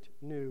separate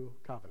new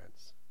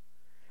covenants.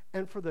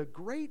 And for the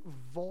great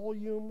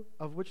volume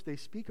of which they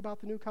speak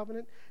about the new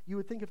covenant, you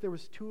would think if there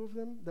was two of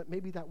them, that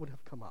maybe that would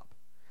have come up.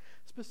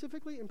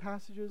 Specifically in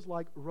passages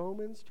like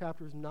Romans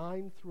chapters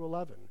 9 through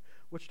 11,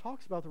 which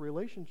talks about the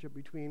relationship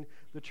between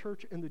the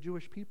church and the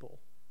Jewish people.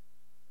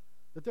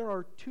 That there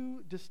are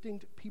two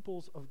distinct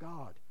peoples of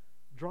God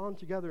drawn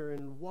together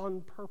in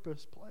one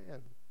purpose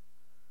plan.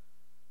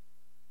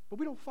 But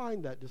we don't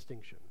find that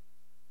distinction.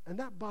 And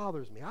that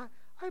bothers me. I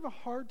have a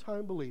hard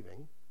time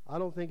believing, I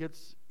don't think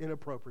it's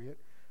inappropriate,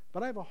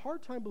 but I have a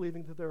hard time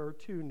believing that there are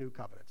two new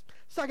covenants.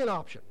 Second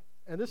option,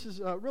 and this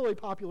is really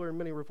popular in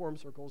many Reform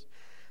circles,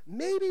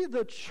 maybe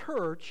the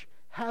church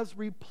has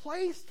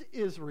replaced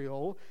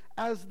Israel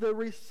as the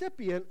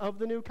recipient of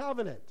the new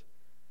covenant.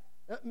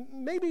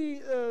 Maybe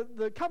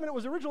the covenant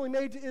was originally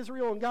made to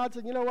Israel, and God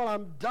said, you know what,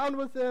 I'm done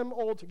with them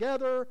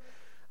altogether.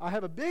 I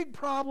have a big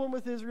problem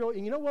with Israel,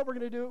 and you know what we're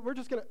going to do?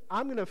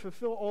 I'm going to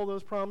fulfill all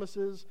those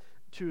promises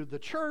to the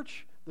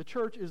church. The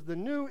church is the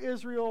new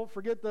Israel.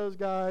 Forget those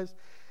guys.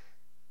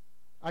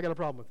 I got a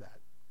problem with that.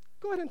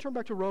 Go ahead and turn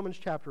back to Romans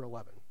chapter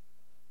 11.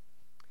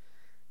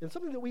 And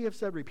something that we have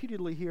said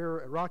repeatedly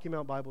here at Rocky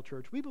Mount Bible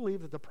Church, we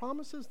believe that the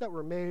promises that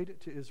were made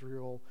to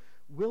Israel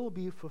will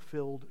be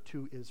fulfilled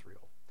to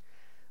Israel.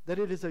 That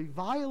it is a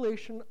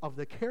violation of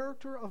the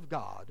character of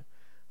God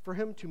for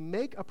him to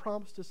make a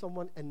promise to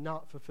someone and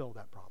not fulfill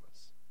that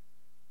promise.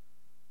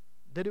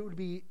 That it would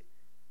be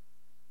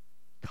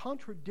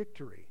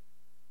contradictory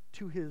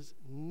to his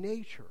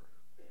nature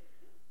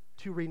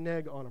to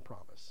renege on a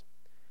promise.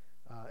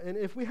 And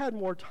if we had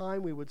more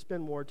time, we would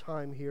spend more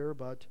time here,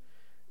 but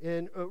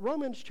in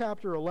Romans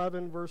chapter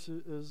 11,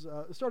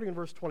 starting in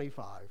verse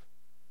 25,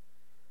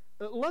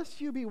 lest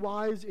you be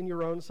wise in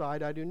your own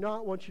sight, I do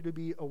not want you to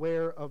be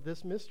aware of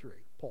this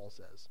mystery, Paul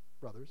says,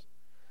 brothers.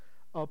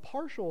 A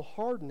partial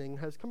hardening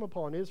has come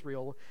upon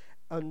Israel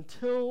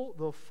until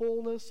the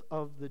fullness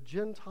of the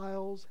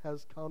Gentiles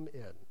has come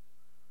in.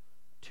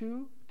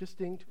 Two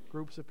distinct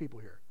groups of people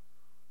here.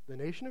 The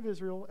nation of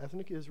Israel,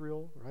 ethnic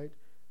Israel, right,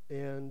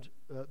 and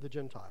the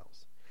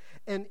Gentiles.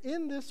 And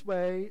in this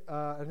way,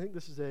 I think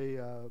this is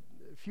a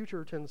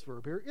future tense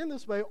verb here, in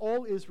this way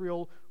all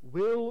Israel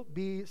will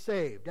be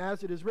saved,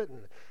 as it is written.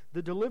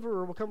 The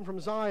deliverer will come from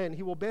Zion,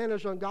 he will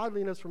banish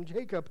ungodliness from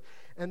Jacob,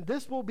 and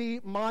this will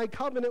be my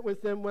covenant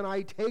with them when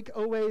I take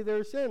away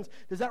their sins.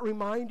 Does that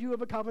remind you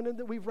of a covenant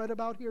that we've read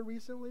about here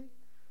recently?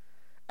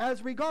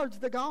 As regards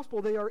the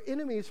gospel, they are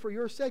enemies for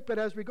your sake, but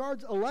as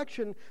regards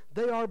election,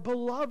 they are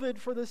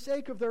beloved for the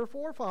sake of their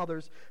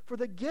forefathers, for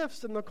the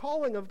gifts and the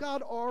calling of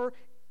God are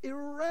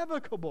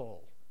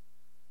irrevocable.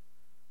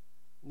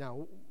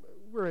 Now,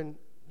 we're in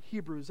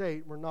Hebrews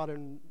 8, we're not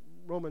in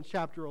Romans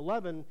chapter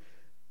 11,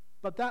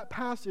 but that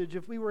passage,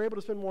 if we were able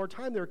to spend more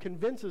time there,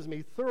 convinces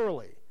me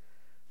thoroughly,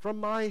 from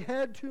my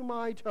head to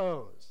my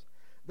toes,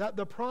 that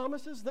the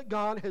promises that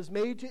God has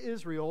made to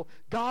Israel,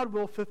 God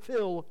will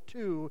fulfill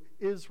to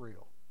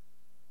Israel.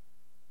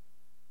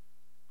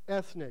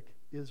 Ethnic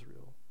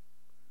Israel.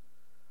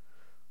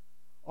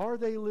 Are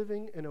they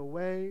living in a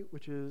way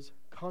which is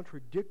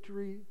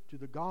contradictory to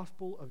the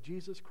gospel of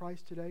Jesus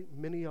Christ today?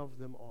 Many of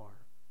them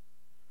are.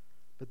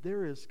 But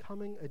there is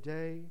coming a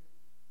day,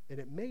 and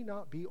it may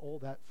not be all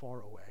that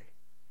far away,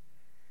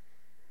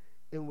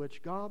 in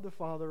which God the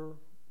Father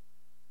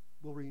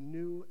will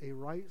renew a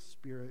right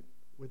spirit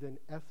within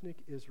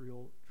ethnic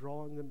Israel,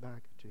 drawing them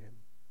back to him.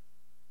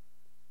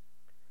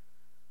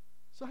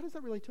 So how does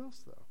that relate to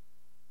us, though?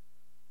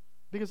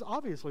 Because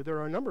obviously there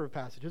are a number of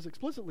passages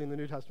explicitly in the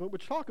New Testament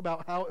which talk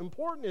about how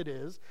important it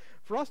is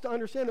for us to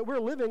understand that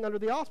we're living under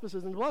the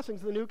auspices and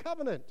blessings of the new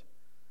covenant.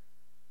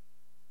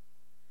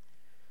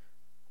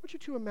 I want you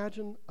to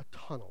imagine a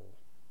tunnel.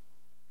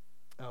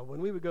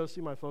 When we would go see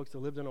my folks that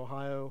lived in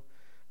Ohio,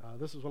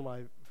 this was one of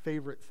my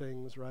favorite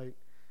things, right?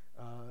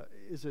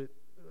 Is it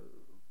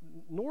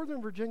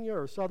Northern Virginia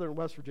or Southern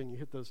West Virginia? You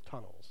hit those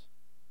tunnels.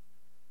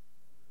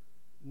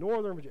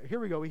 Northern Virginia. Here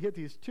we go. We hit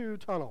these two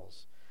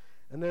tunnels.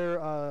 And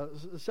they're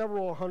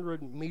several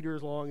hundred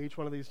meters long, each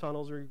one of these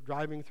tunnels. You're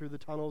driving through the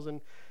tunnels, and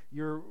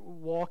you're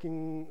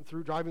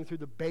driving through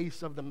the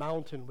base of the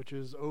mountain, which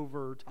is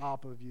over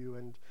top of you.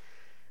 And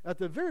at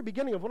the very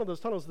beginning of one of those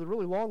tunnels, the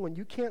really long one,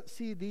 you can't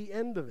see the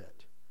end of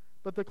it.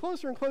 But the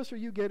closer and closer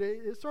you get,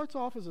 it starts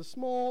off as a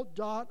small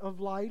dot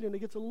of light, and it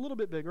gets a little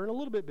bit bigger and a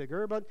little bit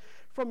bigger. But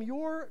from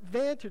your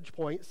vantage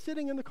point,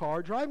 sitting in the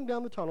car, driving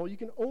down the tunnel, you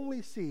can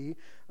only see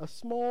a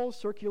small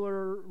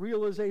circular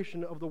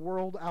realization of the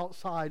world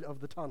outside of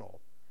the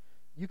tunnel.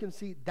 You can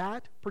see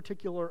that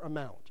particular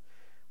amount.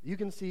 You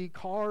can see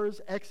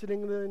cars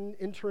exiting and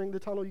entering the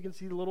tunnel. You can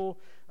see the little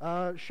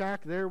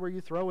shack there where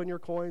you throw in your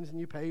coins and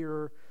you pay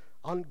your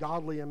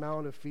ungodly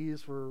amount of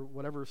fees for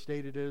whatever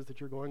state it is that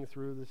you're going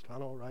through this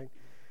tunnel, right?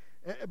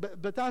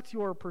 But that's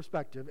your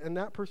perspective, and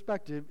that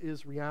perspective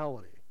is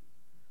reality.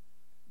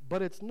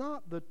 But it's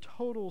not the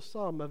total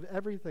sum of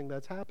everything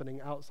that's happening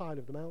outside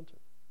of the mountain.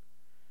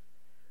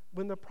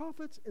 When the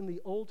prophets in the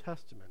Old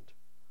Testament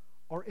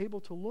are able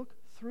to look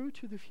through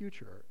to the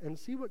future and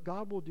see what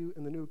God will do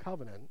in the new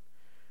covenant,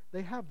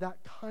 they have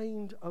that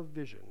kind of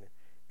vision.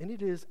 And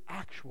it is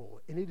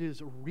actual, and it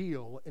is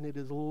real, and it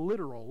is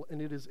literal,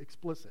 and it is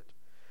explicit.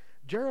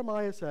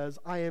 Jeremiah says,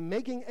 I am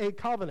making a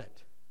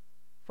covenant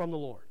from the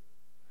Lord.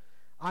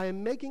 I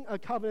am making a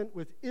covenant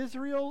with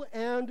Israel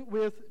and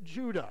with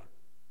Judah.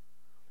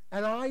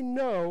 And I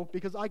know,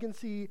 because I can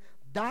see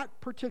that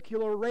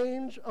particular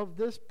range of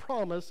this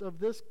promise, of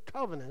this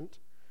covenant,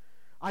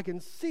 I can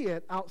see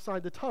it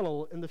outside the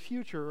tunnel in the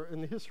future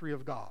in the history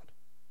of God.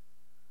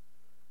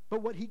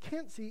 But what he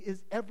can't see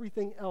is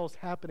everything else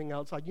happening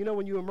outside. You know,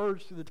 when you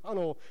emerge through the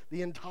tunnel,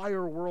 the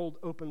entire world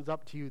opens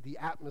up to you, the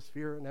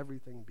atmosphere and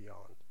everything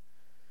beyond.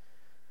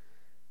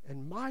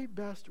 And my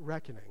best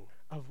reckoning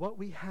of what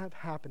we have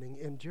happening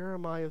in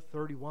Jeremiah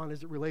 31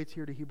 as it relates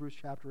here to Hebrews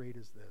chapter 8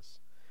 is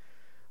this: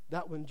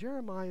 that when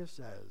Jeremiah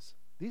says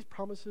these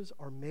promises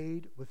are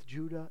made with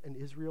Judah and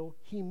Israel,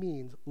 he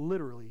means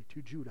literally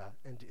to Judah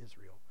and to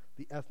Israel,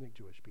 the ethnic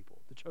Jewish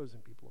people, the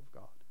chosen people of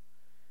God.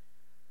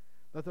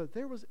 But that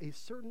there was a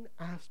certain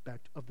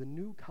aspect of the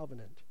new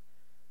covenant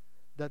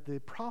that the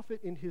prophet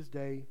in his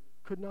day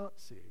could not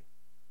see,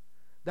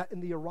 that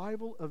in the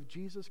arrival of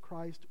Jesus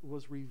Christ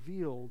was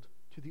revealed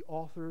to the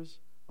authors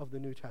of the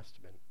New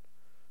Testament,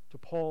 to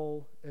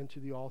Paul and to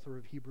the author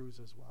of Hebrews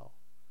as well.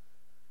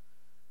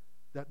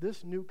 That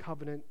this new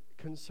covenant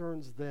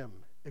concerns them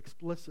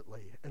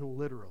explicitly and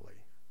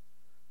literally,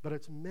 but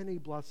its many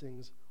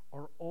blessings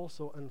are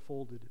also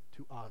unfolded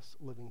to us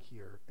living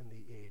here in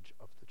the age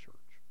of the church.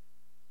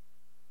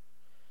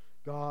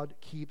 God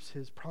keeps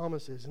his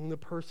promises. In the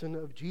person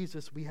of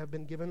Jesus, we have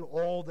been given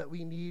all that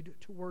we need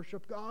to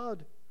worship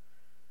God.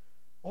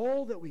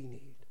 All that we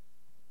need.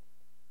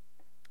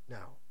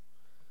 Now,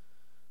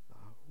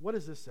 what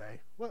does this say?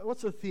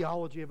 What's the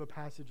theology of a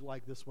passage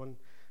like this one?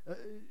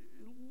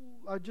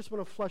 I just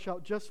want to flesh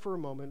out just for a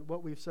moment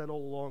what we've said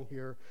all along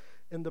here.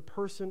 In the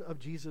person of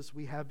Jesus,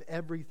 we have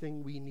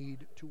everything we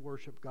need to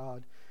worship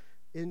God.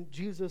 In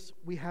Jesus,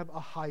 we have a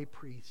high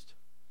priest.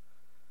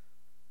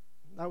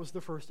 That was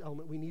the first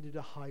element. We needed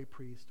a high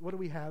priest. What do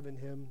we have in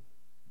him?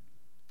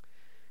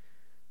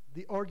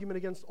 The argument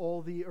against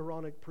all the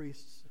Aaronic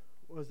priests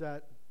was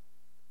that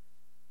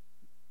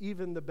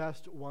even the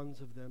best ones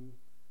of them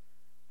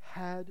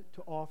had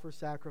to offer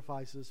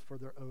sacrifices for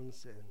their own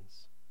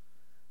sins.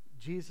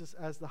 Jesus,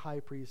 as the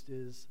high priest,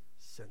 is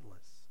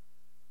sinless.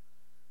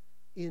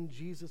 In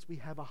Jesus, we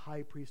have a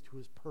high priest who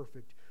is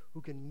perfect,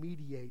 who can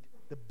mediate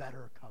the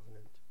better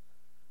covenant,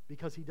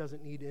 because he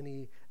doesn't need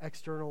any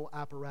external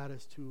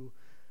apparatus to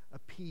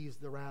appease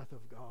the wrath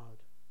of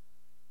God.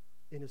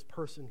 In his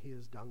person, he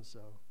has done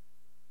so.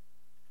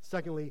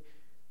 Secondly,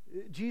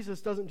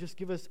 Jesus doesn't just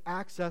give us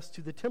access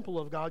to the temple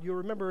of God. You'll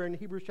remember in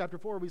Hebrews chapter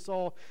 4, we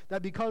saw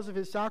that because of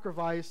his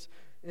sacrifice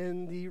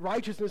and the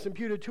righteousness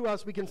imputed to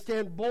us, we can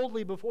stand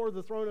boldly before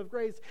the throne of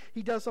grace.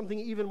 He does something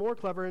even more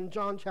clever in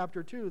John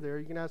chapter 2 there.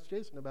 You can ask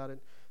Jason about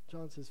it.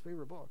 John's his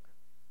favorite book.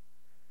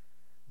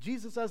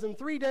 Jesus says in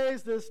 3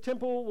 days this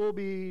temple will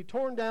be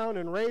torn down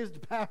and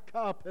raised back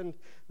up, and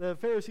the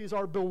Pharisees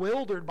are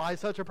bewildered by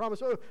such a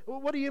promise. Oh,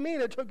 what do you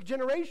mean? It took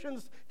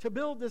generations to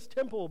build this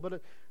temple,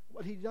 but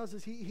what he does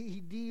is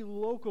he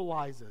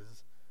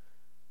delocalizes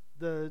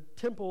the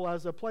temple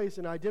as a place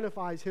and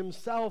identifies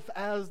himself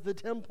as the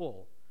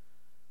temple.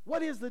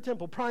 What is the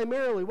temple?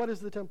 Primarily, what is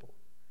the temple?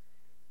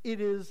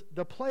 It is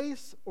the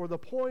place or the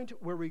point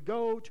where we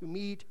go to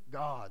meet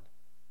God.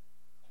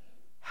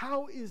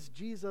 How is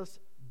Jesus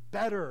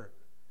better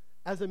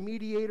as a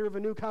mediator of a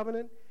new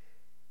covenant?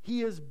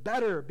 He is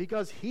better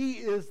because he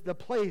is the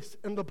place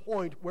and the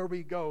point where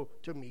we go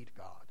to meet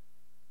God.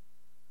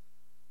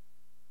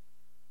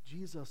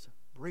 Jesus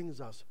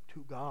brings us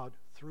to God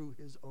through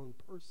his own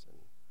person.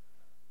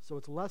 So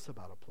it's less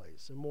about a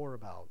place and more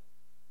about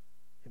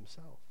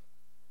himself.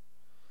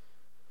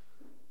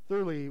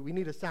 Thirdly, we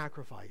need a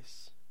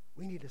sacrifice.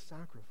 We need a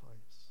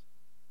sacrifice.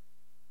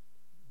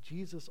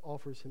 Jesus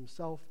offers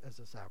himself as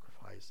a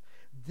sacrifice.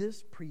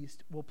 This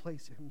priest will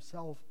place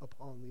himself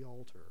upon the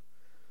altar,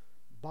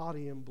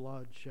 body and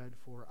blood shed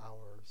for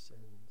our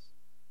sins.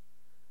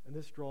 And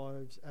this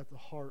drives at the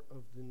heart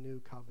of the new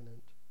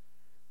covenant.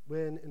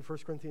 When in 1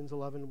 Corinthians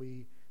 11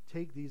 we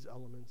take these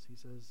elements, he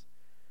says,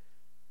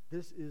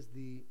 this is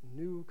the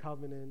new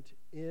covenant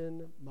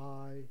in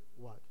my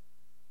what?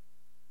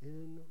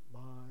 In my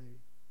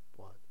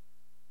blood.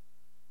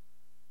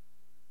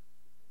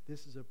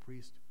 This is a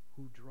priest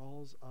who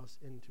draws us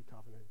into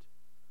covenant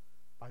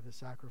by the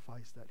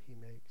sacrifice that he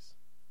makes.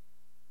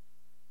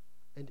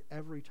 And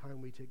every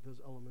time we take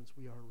those elements,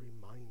 we are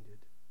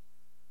reminded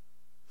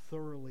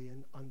thoroughly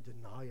and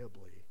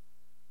undeniably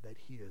that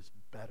he is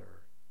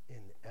better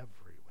in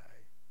every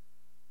way.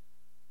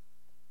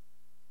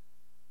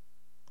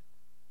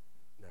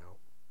 Now,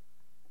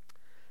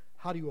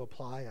 how do you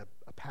apply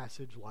a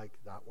passage like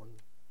that one?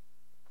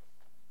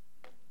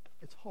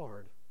 It's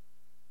hard.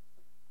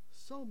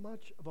 So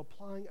much of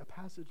applying a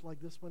passage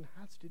like this one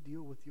has to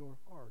deal with your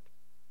heart.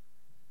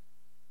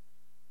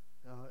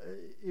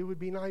 It would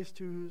be nice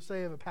to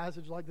say of a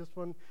passage like this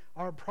one,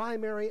 our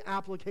primary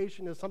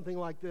application is something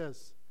like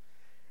this.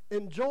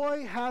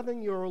 Enjoy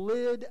having your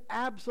lid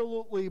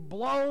absolutely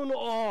blown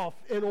off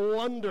in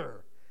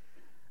wonder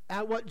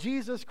at what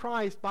Jesus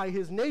Christ, by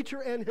his nature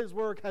and his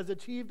work, has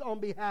achieved on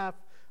behalf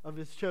of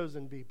his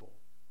chosen people.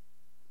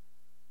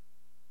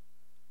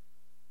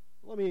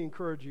 let me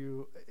encourage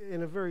you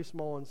in a very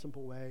small and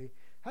simple way,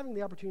 having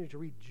the opportunity to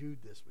read Jude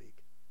this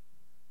week.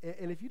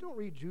 And if you don't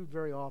read Jude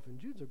very often,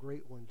 Jude's a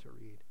great one to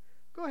read.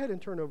 Go ahead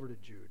and turn over to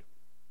Jude.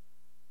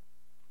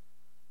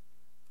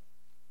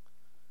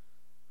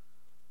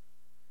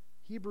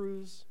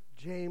 Hebrews,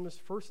 James,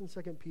 1st and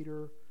 2nd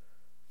Peter,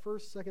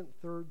 1st, 2nd,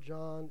 3rd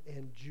John,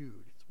 and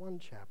Jude. It's one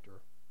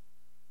chapter.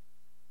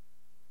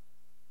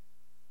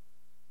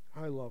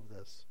 I love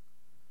this.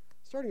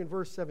 Starting in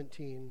verse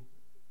 17,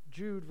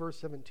 Jude, verse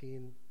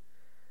 17.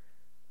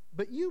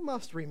 But you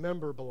must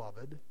remember,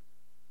 beloved,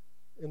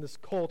 in this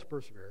call to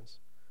perseverance,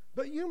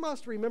 but you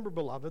must remember,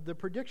 beloved, the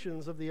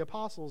predictions of the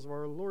apostles of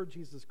our Lord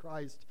Jesus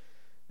Christ.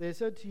 They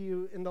said to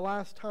you, in the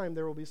last time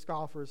there will be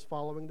scoffers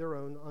following their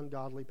own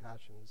ungodly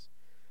passions.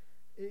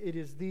 It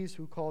is these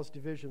who cause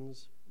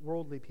divisions,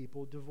 worldly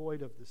people,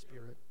 devoid of the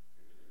Spirit.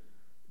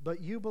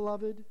 But you,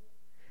 beloved,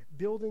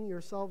 building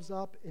yourselves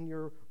up in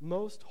your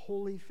most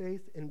holy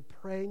faith and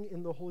praying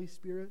in the Holy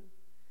Spirit,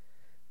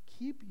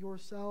 keep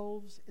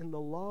yourselves in the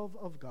love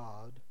of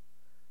God,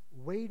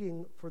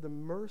 waiting for the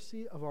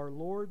mercy of our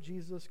Lord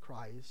Jesus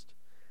Christ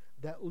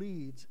that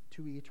leads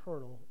to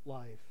eternal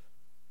life.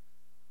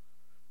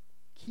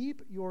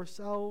 Keep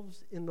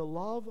yourselves in the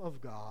love of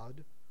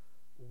God,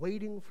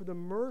 waiting for the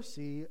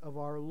mercy of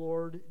our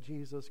Lord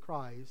Jesus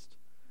Christ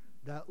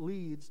that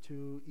leads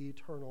to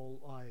eternal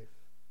life.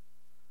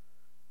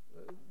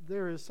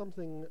 There is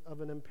something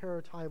of an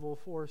imperatival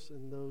force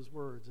in those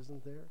words,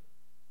 isn't there?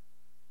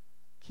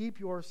 Keep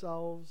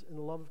yourselves in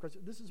the love of Christ.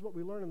 This is what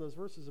we learn in those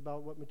verses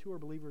about what mature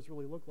believers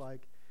really look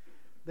like.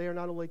 They are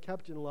not only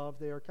kept in love,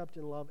 they are kept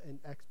in love and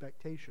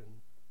expectation.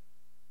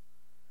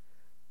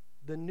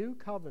 The new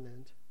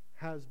covenant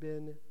has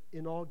been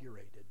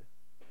inaugurated,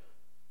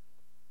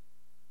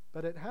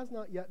 but it has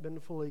not yet been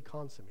fully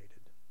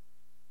consummated.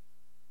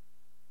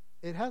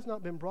 It has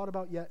not been brought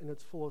about yet in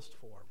its fullest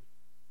form.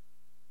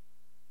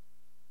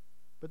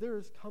 But there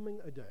is coming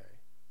a day,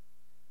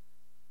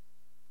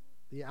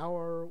 the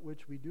hour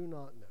which we do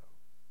not know,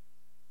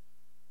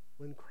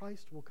 when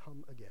Christ will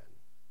come again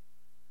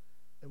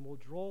and will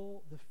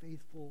draw the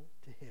faithful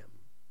to him.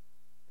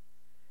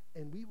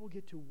 And we will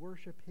get to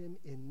worship him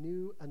in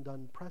new and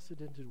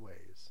unprecedented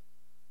ways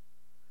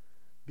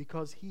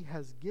because he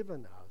has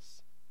given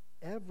us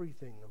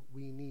everything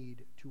we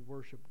need to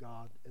worship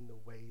God in the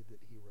way that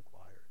he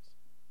requires.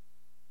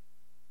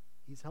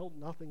 He's held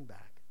nothing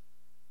back.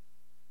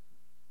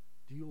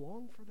 Do you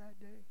long for that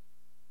day?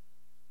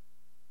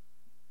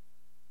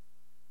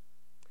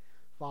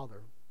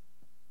 Father,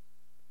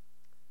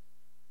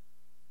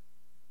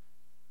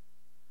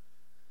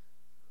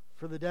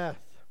 for the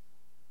death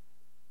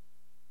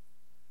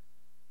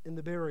and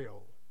the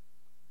burial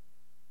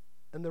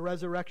and the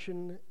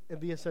resurrection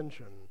and the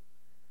ascension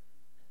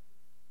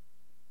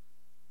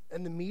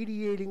and the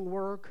mediating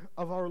work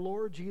of our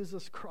Lord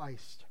Jesus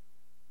Christ,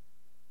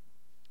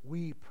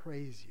 we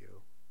praise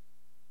you.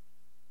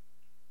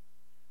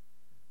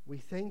 We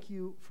thank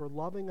you for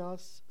loving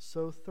us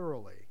so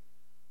thoroughly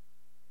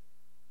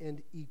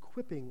and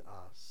equipping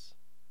us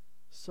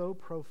so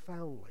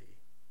profoundly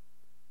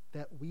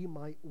that we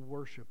might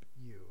worship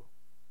you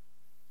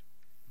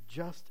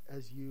just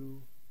as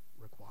you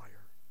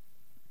require.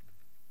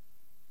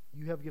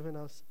 You have given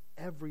us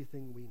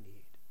everything we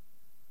need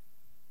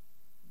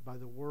by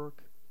the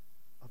work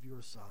of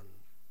your Son,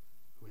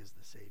 who is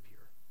the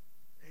Savior.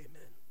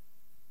 Amen.